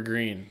super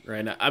green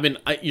right now. I mean,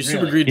 you're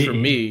super Really? green for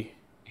me.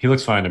 He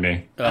looks fine to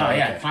me. Oh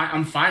yeah, okay.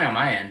 I'm fine on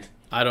my end.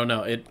 I don't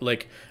know. It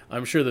like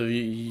I'm sure that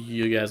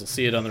you guys will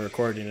see it on the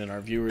recording, and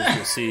our viewers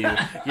will see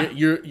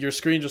your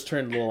screen just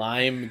turned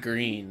lime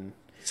green.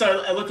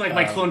 So it looked like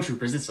my clone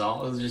troopers. That's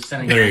all. I was just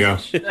sending. There you go.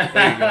 There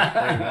you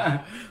go.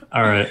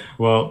 All right.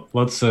 Well,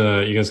 let's.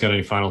 You guys got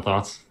any final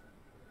thoughts?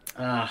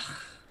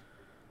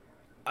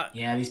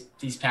 Yeah,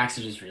 these packs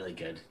are just really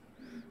good.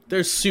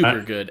 They're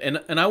super good,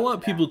 and I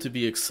want people to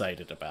be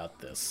excited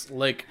about this.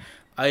 Like,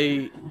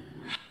 I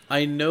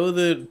know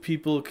that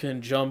people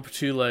can jump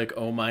to like,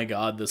 oh my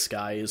god, the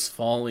sky is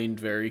falling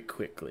very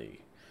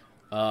quickly,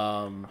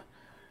 but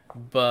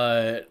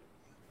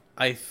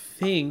I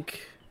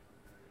think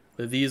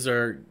that these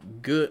are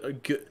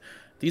good.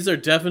 These are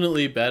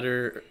definitely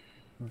better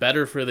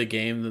for the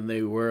game than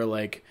they were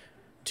like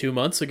 2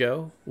 months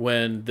ago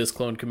when this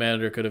clone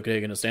commander could have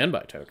taken a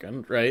standby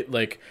token, right?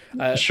 Like,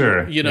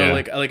 sure, you know,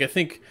 yeah. like I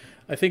think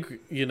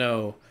you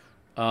know,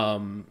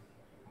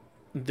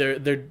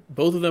 they're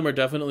both of them are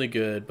definitely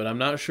good, but I'm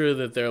not sure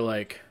that they're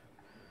like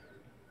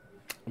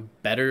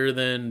better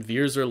than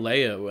Veers or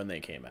Leia when they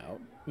came out,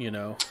 you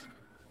know?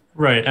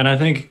 Right, and I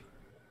think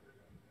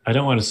I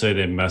don't want to say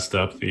they messed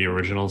up the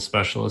original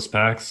specialist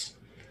packs,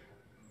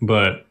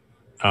 but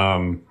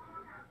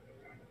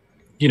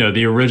you know,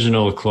 the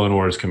original Clone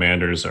Wars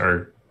commanders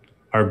are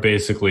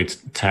basically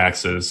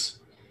taxes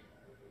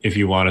if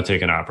you want to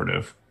take an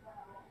operative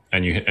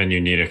and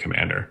you need a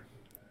commander,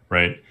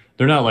 right?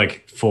 They're not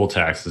like full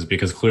taxes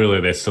because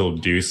clearly they still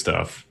do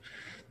stuff,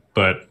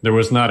 but there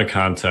was not a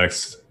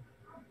context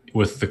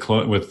with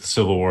with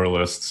Civil War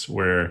lists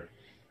where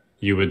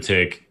you would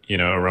take, you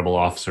know, a rebel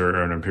officer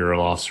or an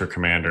imperial officer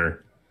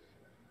commander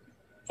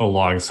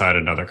alongside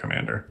another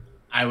commander.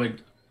 I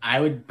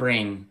would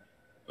bring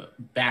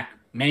back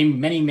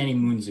many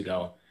moons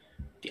ago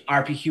the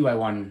RPQ I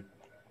won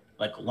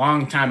like a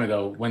long time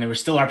ago when they were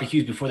still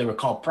RPQs before they were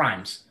called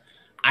primes.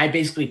 I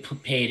basically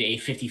paid a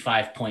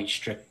 55-point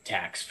strict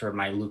tax for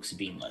my Luke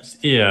Sabine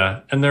list. Yeah,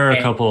 and there are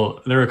a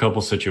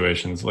couple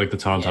situations like the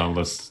Tauntaun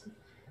list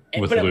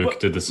with Luke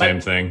did the same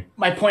thing.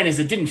 My point is,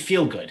 it didn't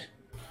feel good.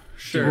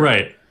 Sure.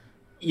 Right.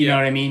 You know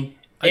what I mean?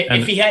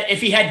 If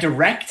he had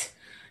direct,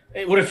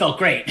 it would have felt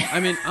great. I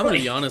mean, I'm gonna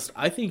be honest.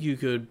 I think you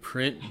could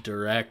print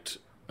direct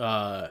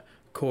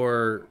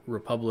core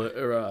Republic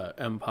or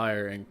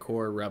Empire and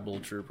core Rebel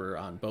Trooper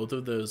on both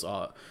of those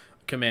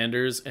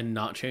commanders and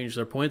not change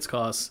their points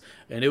costs,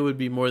 and it would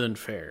be more than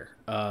fair.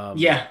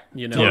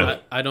 You know,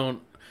 I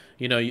don't.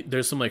 You know,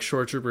 there's some like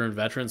short trooper and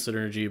veteran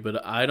synergy,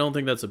 but I don't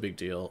think that's a big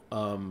deal.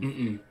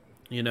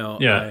 You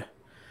know,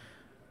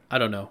 I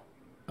don't know.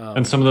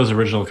 And some of those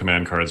original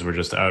command cards were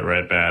just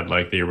outright bad,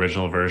 like the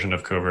original version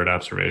of Covert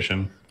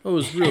Observation. It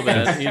was real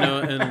bad, you know,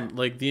 and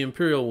like the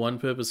Imperial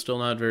 1-pip is still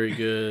not very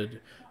good.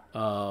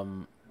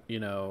 You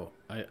know,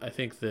 I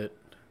think that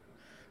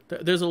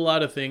there's a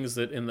lot of things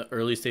that in the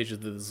early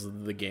stages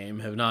of the game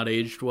have not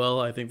aged well.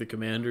 I think the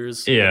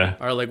commanders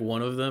are like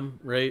one of them,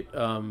 right?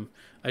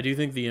 I do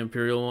think the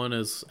Imperial one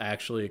is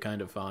actually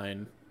kind of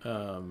fine.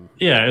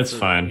 It's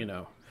fine. You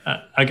know,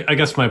 I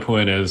guess my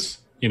point is,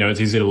 you know,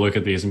 it's easy to look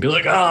at these and be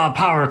like,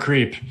 power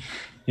creep,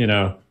 you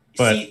know.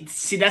 But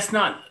see, that's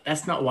not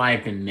why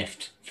I've been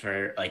miffed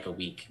for like a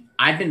week.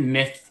 I've been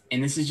miffed,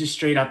 and this is just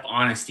straight up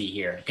honesty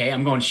here. Okay,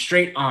 I'm going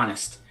straight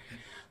honest.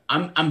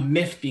 I'm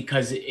miffed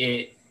because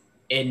it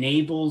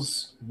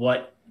enables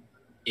what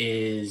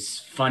is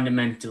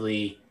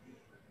fundamentally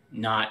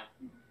not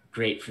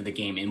great for the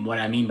game, and what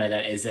I mean by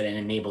that is that it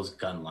enables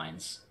gun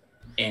lines.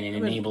 And it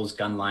enables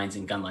gun lines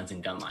and gun lines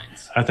and gun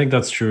lines. I think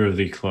that's true of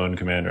the clone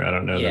commander. I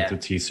don't know that the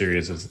T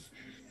series is.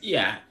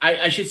 Yeah,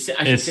 I should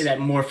say that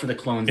more for the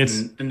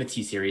clones than the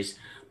T series.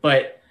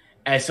 But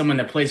as someone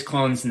that plays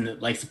clones and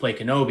that likes to play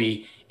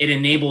Kenobi, it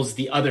enables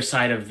the other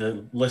side of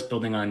the list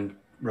building on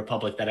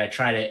Republic that I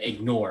try to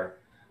ignore.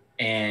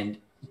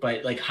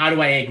 But like, how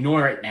do I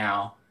ignore it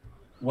now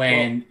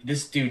when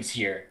this dude's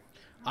here?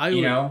 I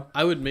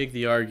would make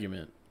the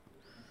argument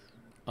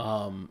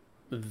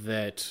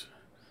that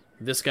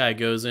this guy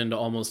goes into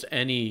almost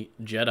any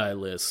Jedi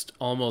list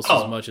almost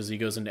as much as he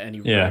goes into any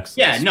Rex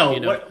list. No,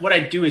 you know? what I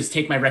do is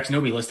take my Rex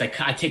Nobi list. I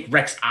take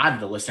Rex out of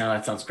the list. Now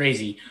that sounds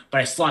crazy,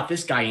 but I slot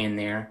this guy in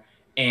there,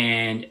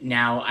 and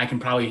now I can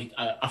probably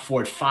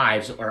afford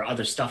 5s or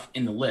other stuff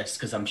in the list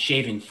because I'm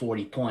shaving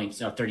 40 points,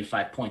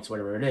 35 points,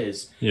 whatever it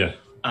is. Yeah.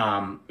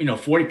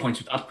 40 points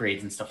with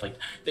upgrades and stuff like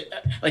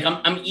that. Like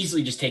I'm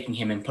easily just taking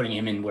him and putting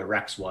him in where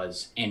Rex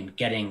was and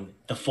getting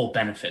the full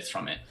benefits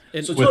from it.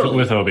 So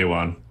with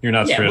Obi-Wan, you're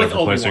not straight up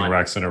replacing Obi-Wan.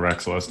 Rex in a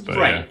Rex list, but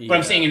right. Yeah. But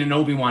I'm saying in an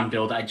Obi-Wan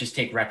build, I just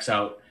take Rex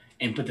out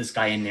and put this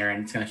guy in there,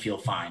 and it's going to feel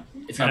fine.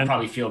 It's going to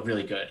probably feel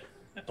really good,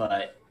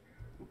 but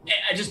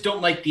I just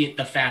don't like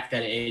the fact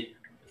that it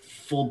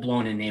full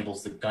blown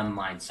enables the gun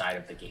line side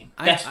of the game.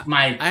 That's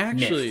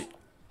myth.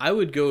 I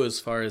would go as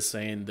far as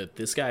saying that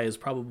this guy is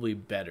probably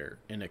better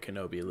in a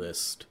Kenobi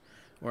list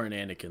or an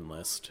Anakin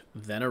list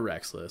than a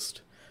Rex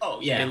list. Oh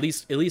yeah. At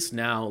least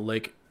now,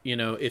 like, you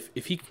know,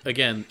 if he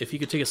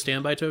could take a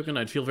standby token,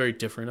 I'd feel very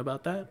different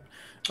about that.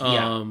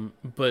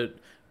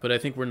 But I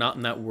think we're not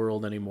in that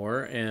world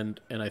anymore, and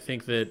I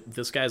think that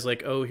this guy's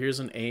like, oh, here's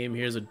an aim,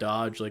 here's a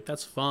dodge, like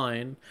that's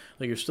fine.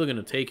 Like you're still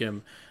gonna take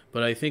him,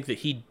 but I think that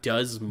he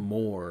does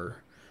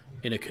more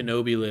in a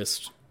Kenobi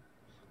list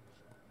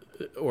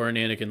or an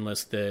Anakin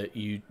list that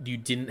you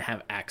didn't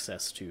have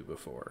access to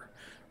before,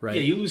 right?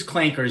 Yeah, you lose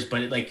clankers,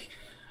 but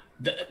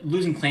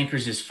losing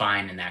clankers is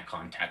fine in that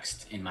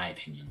context, in my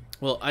opinion.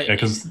 Well,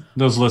 because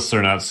those lists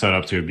are not set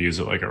up to abuse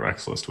it like a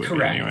Rex list would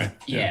be anyway.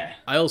 Yeah.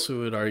 I also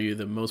would argue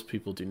that most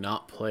people do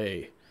not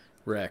play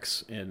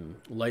Rex in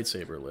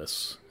lightsaber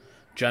lists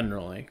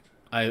generally.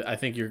 I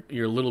think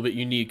you're a little bit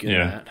unique in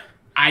that.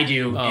 I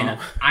do, and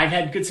I've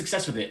had good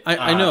success with it.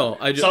 I know.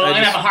 I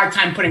have a hard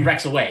time putting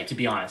Rex away, to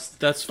be honest.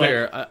 That's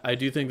fair. I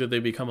do think that they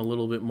become a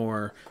little bit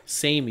more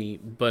samey,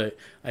 but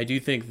I do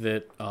think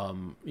that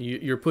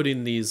you're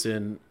putting these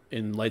in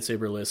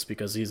lightsaber lists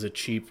because he's a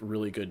cheap,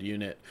 really good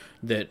unit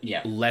that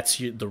lets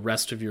you the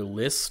rest of your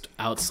list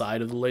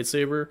outside of the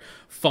lightsaber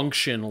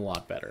function a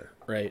lot better,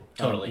 right?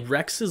 Totally.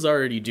 Rex is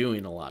already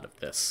doing a lot of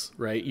this,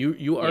 right?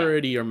 You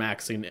already are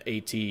maxing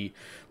AT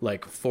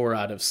like 4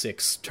 out of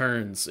 6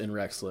 turns in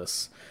Rex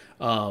lists,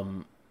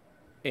 and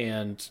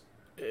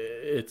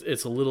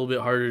it's a little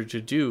bit harder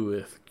to do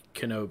with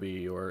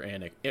Kenobi or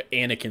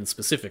Anakin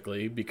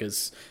specifically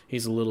because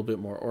he's a little bit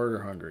more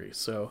order hungry.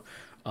 So.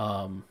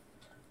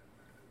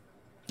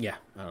 Yeah,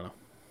 I don't know.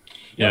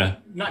 Yeah.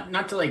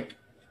 Not to like,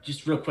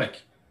 just real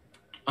quick.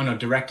 Oh no,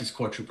 direct is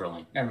core trooper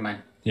only. Never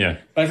mind. Yeah.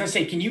 But I was gonna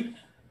say, can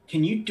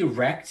you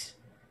direct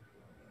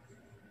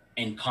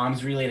and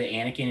comms relay to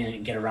Anakin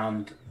and get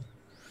around?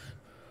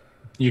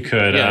 You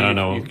could. I don't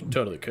know. You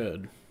totally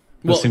could.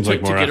 This seems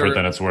like more effort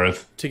than it's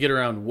worth. To get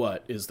around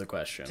what is the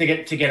question? To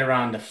get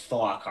around the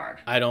thaw card.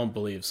 I don't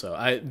believe so.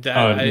 No.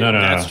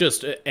 That's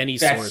just any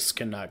source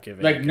cannot give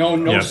it. Like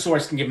no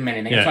source can give him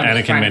anything. Yeah,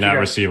 Anakin may not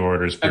receive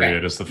orders.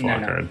 Period. Is the thaw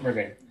card. We're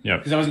good. Yeah.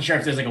 Because I wasn't sure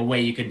if there's like a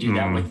way you could do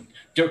that with,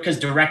 because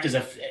direct is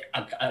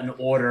an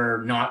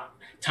order not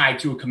tied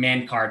to a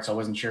command card, so I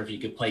wasn't sure if you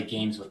could play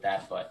games with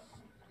that. But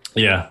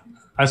yeah,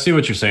 I see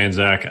what you're saying,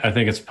 Zach. I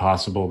think it's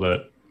possible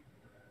that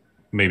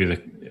maybe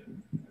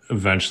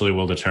eventually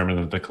we'll determine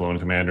that the clone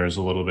commander is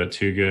a little bit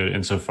too good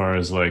insofar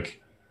as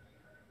like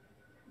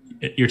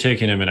you're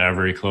taking him in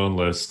every clone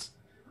list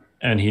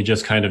and he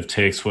just kind of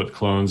takes what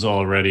clones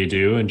already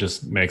do and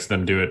just makes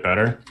them do it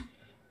better.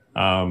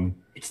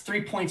 It's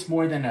 3 points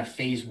more than a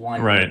phase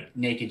 1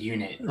 naked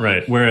unit.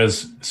 Right.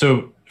 Whereas,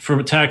 so from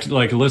a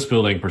like list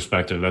building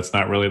perspective, that's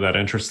not really that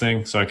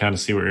interesting. So I kind of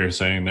see what you're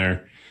saying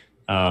there.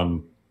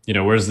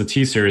 Whereas the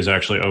T series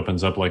actually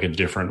opens up like a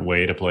different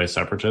way to play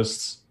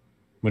separatists,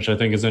 which I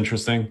think is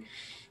interesting.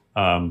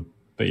 But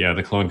yeah,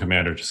 the clone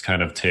commander just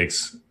kind of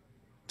takes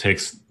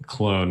the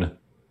clone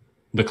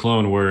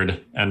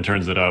word and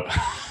turns it up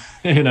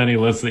in any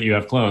list that you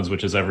have clones,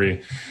 which is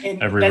every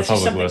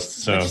Republic list.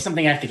 So that's just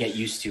something I have to get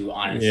used to,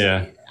 honestly.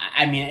 Yeah.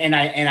 I mean, and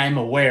I'm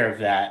aware of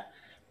that,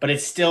 but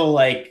it's still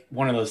like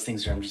one of those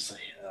things where I'm just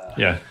like,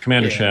 yeah,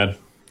 Commander Shad.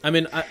 I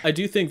mean, I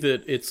do think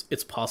that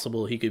it's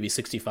possible he could be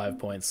 65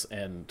 points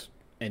and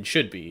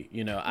should be.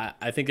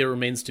 I think it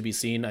remains to be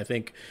seen. I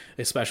think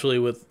especially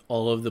with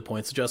all of the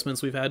points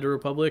adjustments we've had to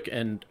Republic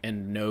and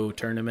no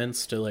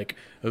tournaments to like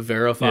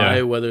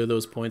verify whether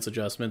those points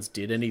adjustments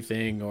did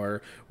anything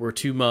or were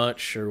too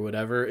much or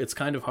whatever. It's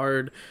kind of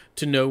hard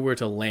to know where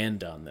to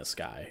land on this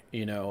guy.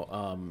 Yeah,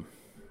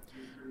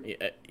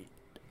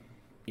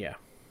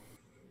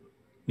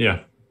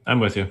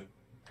 I'm with you.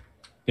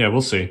 Yeah,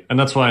 we'll see. And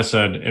that's why I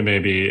said it may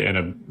be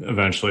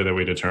eventually that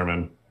we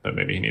determine that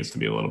maybe he needs to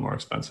be a little more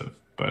expensive.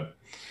 But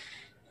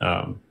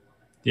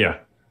yeah.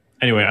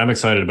 Anyway, I'm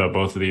excited about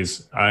both of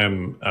these. I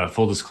am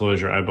full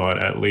disclosure. I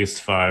bought at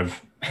least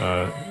 5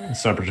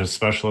 Separatist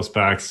Specialist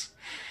packs.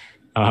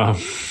 I'm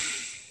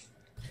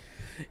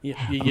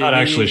not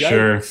actually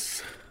sure.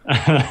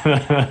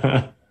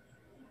 I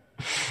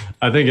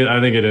think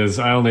it is.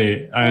 I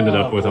ended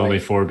up with only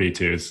 4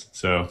 B2s.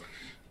 So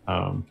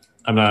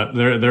I'm not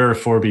there. There are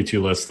 4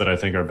 B2 lists that I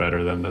think are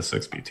better than the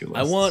 6 B2 lists.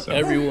 I want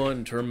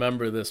everyone to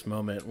remember this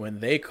moment when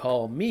they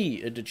call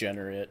me a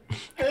degenerate.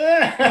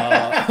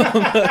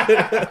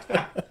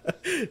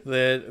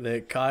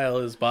 That Kyle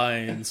is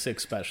buying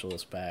 6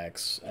 specialist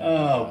packs.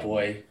 Oh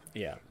boy!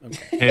 Yeah.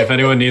 Okay. Hey, if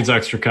anyone needs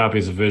extra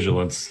copies of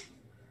Vigilance,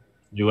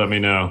 you let me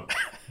know.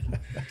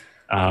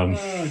 Oh,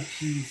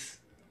 jeez.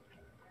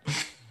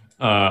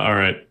 All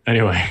right.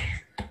 Anyway,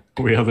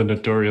 we are the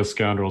Notorious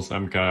Scoundrels.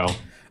 I'm Kyle.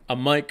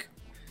 I'm Mike.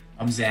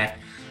 I'm Zach.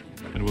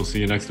 And we'll see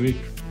you next week.